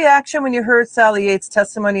was your reaction when you heard Sally Yates'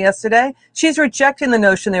 testimony yesterday? She's rejecting the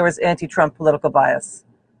notion there was anti-Trump political bias.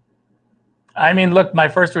 I mean, look, my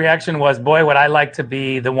first reaction was, boy, would I like to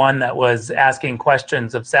be the one that was asking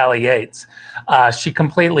questions of Sally Yates. She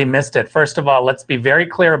completely missed it. First of all, let's be very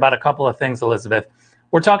clear about a couple of things, Elizabeth.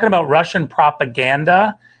 We're talking about Russian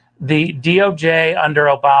propaganda. The DOJ under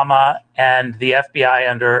Obama and the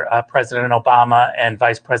FBI under President Obama and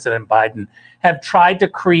Vice President Biden have tried to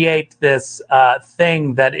create this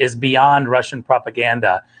thing that is beyond Russian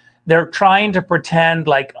propaganda. They're trying to pretend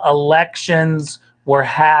like elections were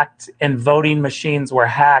hacked and voting machines were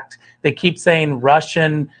hacked. They keep saying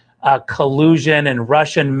Russian collusion and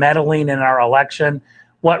Russian meddling in our election.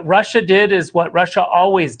 What Russia did is what Russia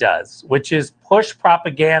always does, which is push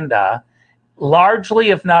propaganda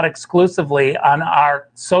largely, if not exclusively, on our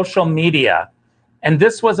social media. And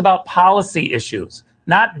this was about policy issues,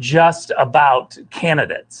 not just about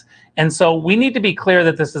candidates. And so we need to be clear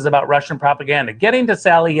that this is about Russian propaganda. Getting to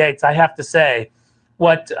Sally Yates, I have to say,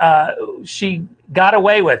 what she got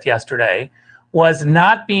away with yesterday was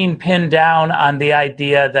not being pinned down on the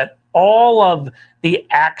idea that all of the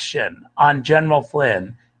action on General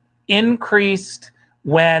Flynn increased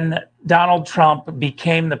when Donald Trump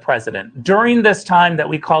became the president. During this time that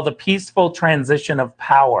we call the peaceful transition of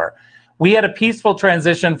power, we had a peaceful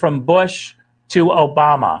transition from Bush to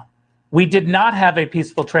Obama. We did not have a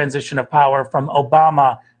peaceful transition of power from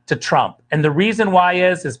Obama to Trump. And the reason why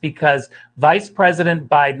is because Vice President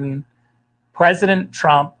Biden, President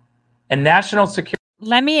Trump, and national security.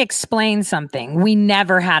 Let me explain something. We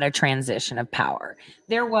never had a transition of power.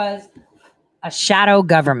 There was a shadow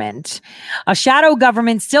government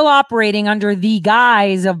still operating under the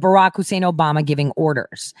guise of Barack Hussein Obama giving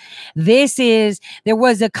orders. There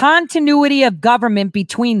was a continuity of government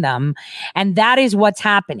between them, and that is what's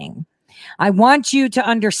happening. I want you to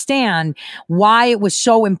understand why it was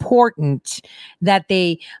so important that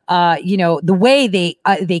they, the way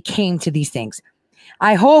they came to these things.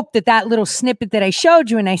 I hope that little snippet that I showed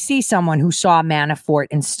you, and I see someone who saw Manafort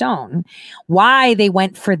and Stone, why they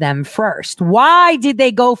went for them first. Why did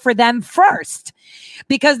they go for them first?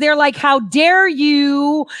 Because they're like, how dare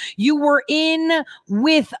you? You were in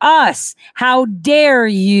with us. How dare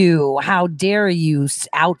you? How dare you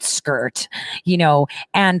outskirt,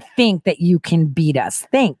 and think that you can beat us?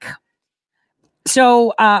 Think.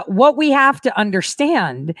 So what we have to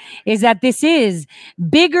understand is that this is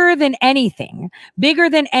bigger than anything.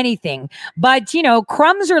 But,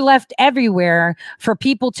 crumbs are left everywhere for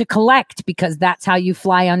people to collect because that's how you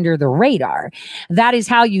fly under the radar. That is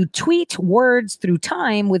how you tweet words through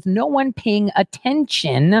time with no one paying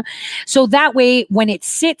attention. So that way, when it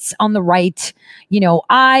sits on the right,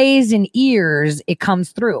 eyes and ears, it comes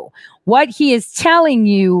through. What he is telling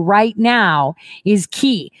you right now is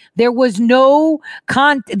key. There was no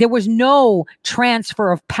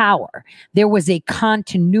transfer of power. There was a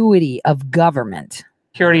continuity of government.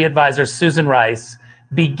 Security advisor Susan Rice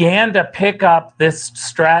began to pick up this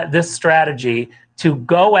strategy to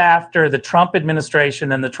go after the Trump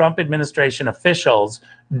administration and the Trump administration officials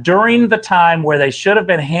during the time where they should have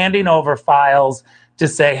been handing over files to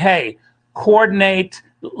say, hey,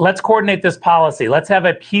 let's coordinate this policy. Let's have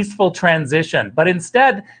a peaceful transition. But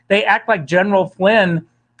instead, they act like General Flynn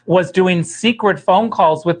was doing secret phone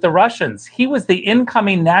calls with the Russians. He was the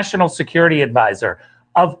incoming national security advisor.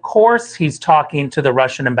 Of course, he's talking to the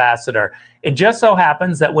Russian ambassador. It just so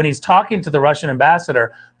happens that when he's talking to the Russian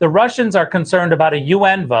ambassador, the Russians are concerned about a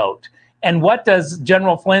UN vote. And what does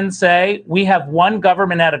General Flynn say? We have one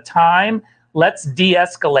government at a time. Let's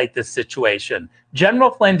de-escalate this situation.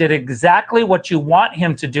 General Flynn did exactly what you want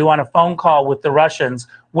him to do on a phone call with the Russians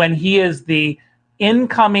when he is the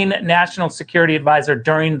incoming national security advisor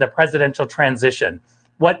during the presidential transition.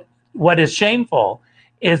 What is shameful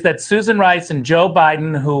is that Susan Rice and Joe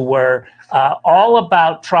Biden, who were all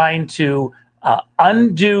about trying to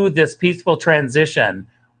undo this peaceful transition,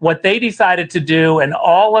 what they decided to do, and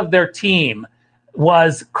all of their team,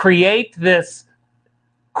 was create this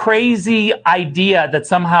crazy idea that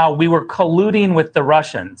somehow we were colluding with the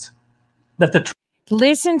Russians.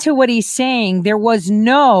 Listen to what he's saying. There was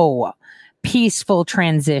no peaceful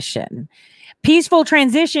transition. Peaceful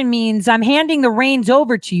transition means I'm handing the reins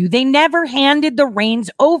over to you. They never handed the reins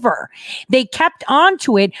over. They kept on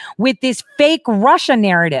to it with this fake Russia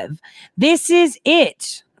narrative. This is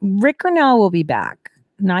it. Rick Grinnell will be back.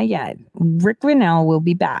 Not yet. Rick Grinnell will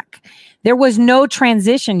be back. There was no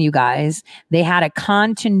transition, you guys. They had a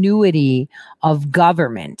continuity of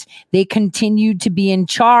government. They continued to be in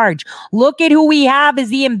charge. Look at who we have as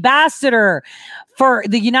the ambassador for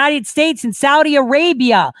the United States and Saudi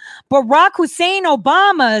Arabia. Barack Hussein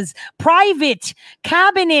Obama's private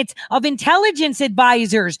cabinet of intelligence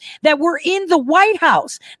advisors that were in the White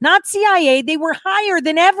House, not CIA. They were higher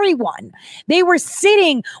than everyone. They were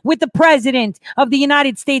sitting with the president of the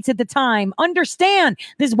United States at the time. Understand,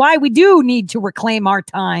 this is why we do need to reclaim our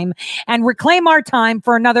time and reclaim our time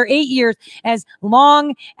for another 8 years, as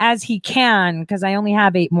long as he can, because I only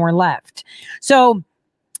have 8 more left. So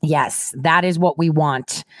yes, that is what we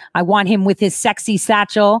want. I want him with his sexy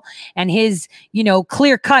satchel and his,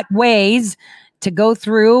 clear-cut ways to go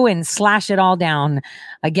through and slash it all down.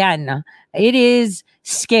 Again, it is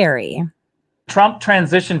scary. Trump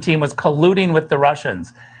transition team was colluding with the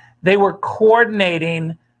Russians. They were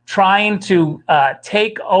coordinating, trying to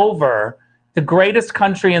take over the greatest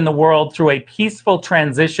country in the world through a peaceful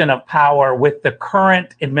transition of power with the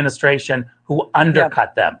current administration who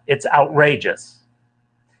undercut them. It's outrageous.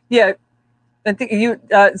 Yeah, I think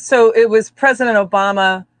so it was President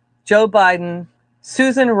Obama, Joe Biden,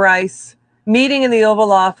 Susan Rice meeting in the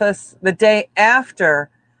Oval Office the day after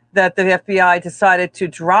that the FBI decided to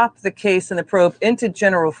drop the case and the probe into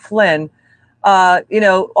General Flynn.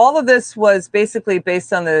 All of this was basically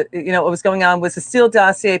based on what was going on was a Steele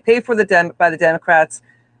dossier paid for by the Democrats.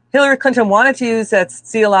 Hillary Clinton wanted to use that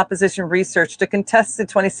Steele opposition research to contest the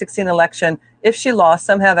 2016 election. If she lost,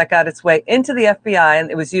 somehow that got its way into the FBI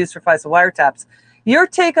and it was used for FISA wiretaps. Your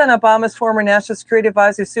take on Obama's former national security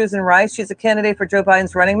advisor, Susan Rice? She's a candidate for Joe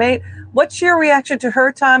Biden's running mate. What's your reaction to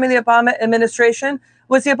her time in the Obama administration?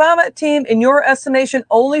 Was the Obama team, in your estimation,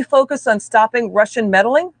 only focused on stopping Russian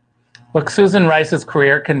meddling? Look, Susan Rice's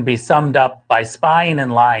career can be summed up by spying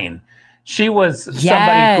and lying. She was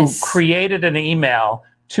somebody who created an email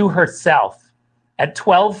to herself at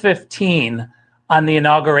 12:15 on the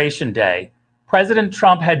inauguration day. President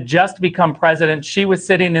Trump had just become president. She was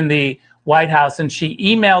sitting in the White House and she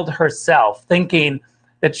emailed herself thinking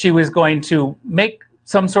that she was going to make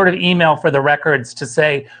some sort of email for the records to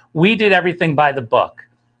say, we did everything by the book.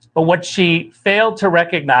 But what she failed to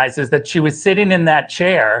recognize is that she was sitting in that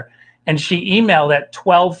chair and she emailed at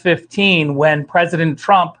 12:15 when President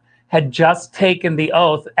Trump had just taken the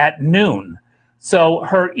oath at noon. So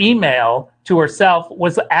her email to herself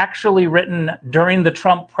was actually written during the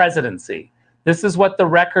Trump presidency. This is what the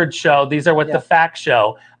records show. These are what the facts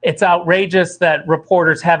show. It's outrageous that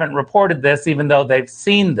reporters haven't reported this, even though they've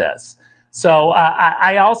seen this. So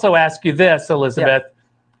I also ask you this, Elizabeth,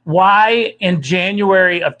 why in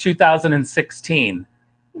January of 2016,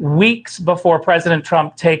 weeks before President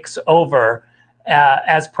Trump takes over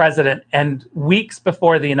as president and weeks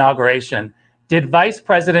before the inauguration, did Vice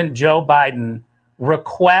President Joe Biden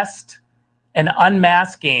request an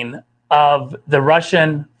unmasking of the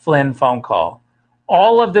Russian Flynn phone call?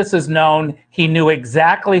 All of this is known. He knew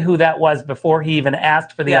exactly who that was before he even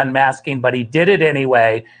asked for the unmasking, but he did it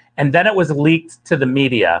anyway. And then it was leaked to the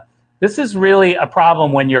media. This is really a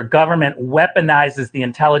problem when your government weaponizes the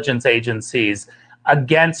intelligence agencies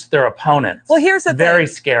against their opponents. Well, here's the very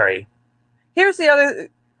thing. Scary. Here's the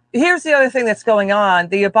other thing that's going on.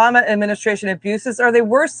 The Obama administration abuses, are they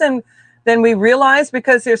worse than we realize?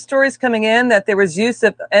 Because there's stories coming in that there was use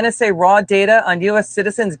of NSA raw data on U.S.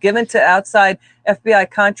 citizens given to outside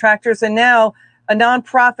FBI contractors, and now a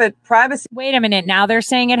nonprofit privacy. Wait a minute. Now they're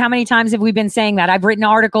saying it. How many times have we been saying that? I've written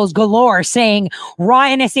articles galore saying raw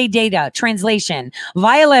NSA data, translation,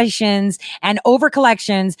 violations, and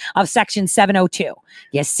overcollections of Section 702.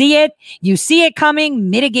 You see it. You see it coming.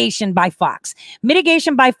 Mitigation by Fox.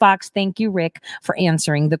 Mitigation by Fox. Thank you, Rick, for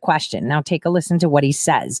answering the question. Now take a listen to what he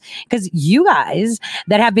says. Because you guys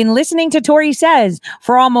that have been listening to Tori Says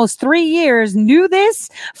for almost 3 years knew this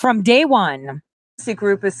from day one.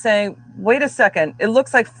 Group is saying, wait a second, it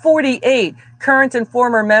looks like 48 current and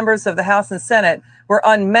former members of the House and Senate were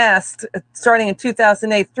unmasked starting in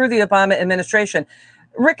 2008 through the Obama administration.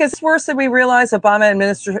 Rick, is it worse than we realize Obama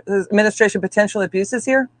administration potential abuses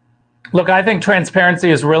here? Look, I think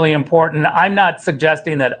transparency is really important. I'm not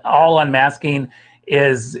suggesting that all unmasking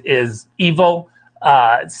is evil.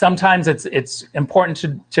 Sometimes it's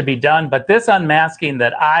important to be done, but this unmasking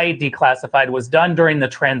that I declassified was done during the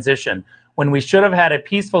transition, when we should have had a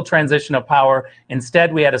peaceful transition of power.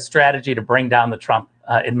 Instead, we had a strategy to bring down the Trump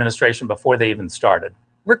administration before they even started.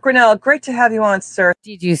 Rick Grinnell, great to have you on, sir.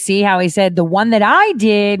 Did you see how he said the one that I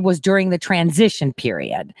did was during the transition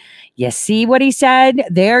period? You see what he said?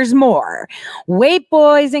 There's more. Wait,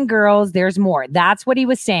 boys and girls, there's more. That's what he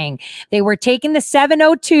was saying. They were taking the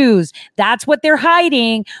 702s. That's what they're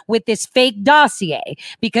hiding with this fake dossier,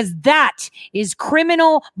 because that is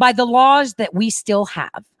criminal by the laws that we still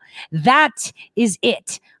have. That is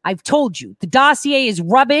it. I've told you, the dossier is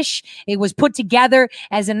rubbish. It was put together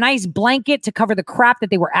as a nice blanket to cover the crap that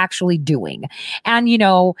they were actually doing. And, you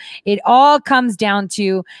know, it all comes down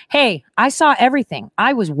to, hey, I saw everything.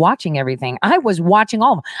 I was watching everything. I was watching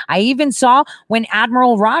all of them. I even saw when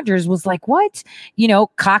Admiral Rogers was like, what? You know,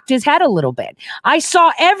 cocked his head a little bit. I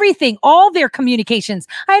saw everything, all their communications.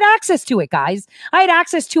 I had access to it, guys. I had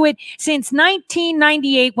access to it since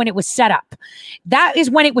 1998 when it was set up. That is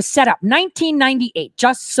when it was set up, 1998,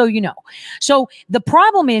 just so you know. So the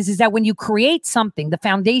problem is that when you create something, the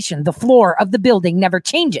foundation, the floor of the building never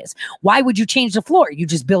changes. Why would you change the floor? You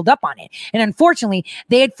just build up on it. And unfortunately,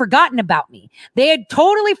 they had forgotten about me. They had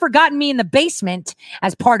totally forgotten me in the basement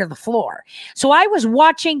as part of the floor. So I was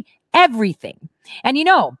watching everything. And you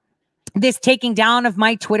know, this taking down of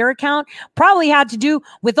my Twitter account probably had to do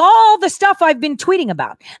with all the stuff I've been tweeting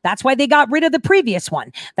about. That's why they got rid of the previous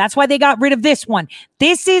one. That's why they got rid of this one.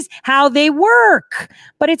 This is how they work.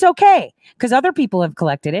 But it's okay, because other people have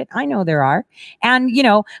collected it. I know there are. And, you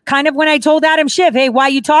know, kind of when I told Adam Schiff, hey, why are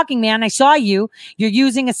you talking, man? I saw you. You're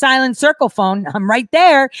using a silent circle phone. I'm right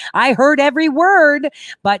there. I heard every word.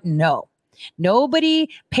 But no. Nobody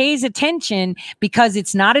pays attention because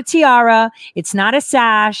it's not a tiara, it's not a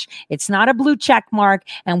sash, it's not a blue check mark,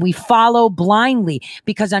 and we follow blindly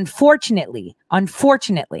because unfortunately,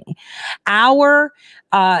 our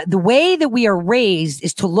the way that we are raised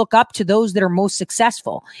is to look up to those that are most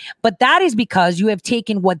successful. But that is because you have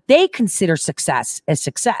taken what they consider success as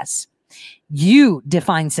success. You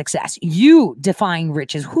define success. You define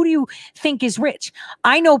riches. Who do you think is rich?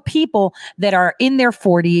 I know people that are in their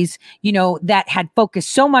 40s, you know, that had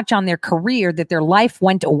focused so much on their career that their life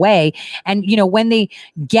went away. And, you know, when they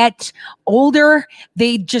get older,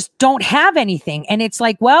 they just don't have anything. And it's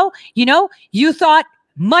like, well, you know, you thought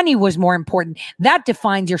money was more important. That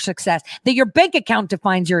defines your success. That your bank account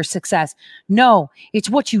defines your success. No, it's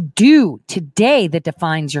what you do today that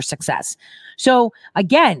defines your success. So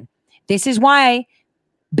again, this is why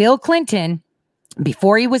Bill Clinton,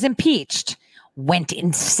 before he was impeached, went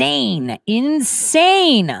insane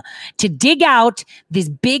to dig out this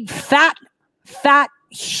big, fat,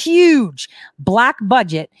 huge black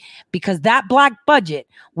budget, because that black budget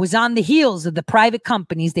was on the heels of the private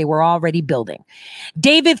companies they were already building.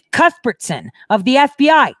 David Cuthbertson of the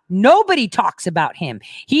FBI. Nobody talks about him.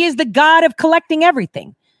 He is the god of collecting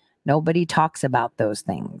everything. Nobody talks about those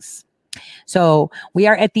things. So we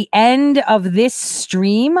are at the end of this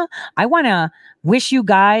stream. I want to wish you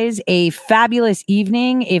guys a fabulous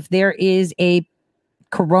evening. If there is a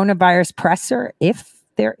coronavirus presser, if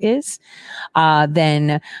there is,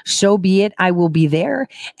 then so be it. I will be there.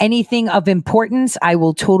 Anything of importance, I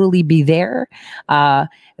will totally be there.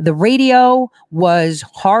 The radio was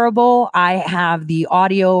horrible. I have the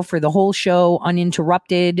audio for the whole show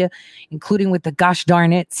uninterrupted, including with the gosh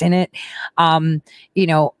darn it's in it.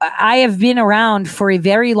 I have been around for a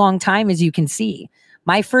very long time, as you can see.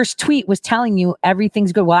 My first tweet was telling you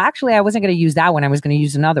everything's good. Well, actually, I wasn't going to use that one. I was going to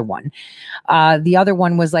use another one. The other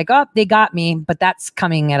one was like, oh, they got me, but that's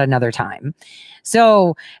coming at another time.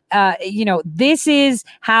 So, this is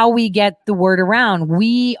how we get the word around.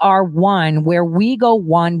 We are one. Where we go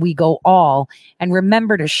one, we go all. And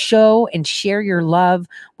remember to show and share your love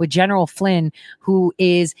with General Flynn, who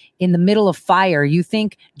is in the middle of fire. You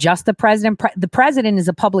think just the president? The president is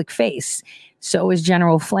a public face. So is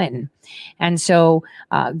General Flynn. And so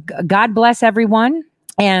God bless everyone.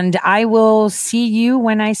 And I will see you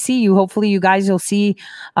when I see you. Hopefully you guys will see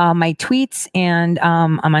my tweets. And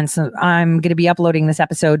I'm going to be uploading this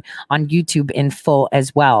episode on YouTube in full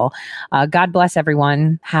as well. God bless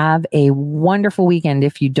everyone. Have a wonderful weekend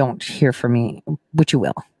if you don't hear from me, which you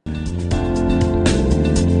will.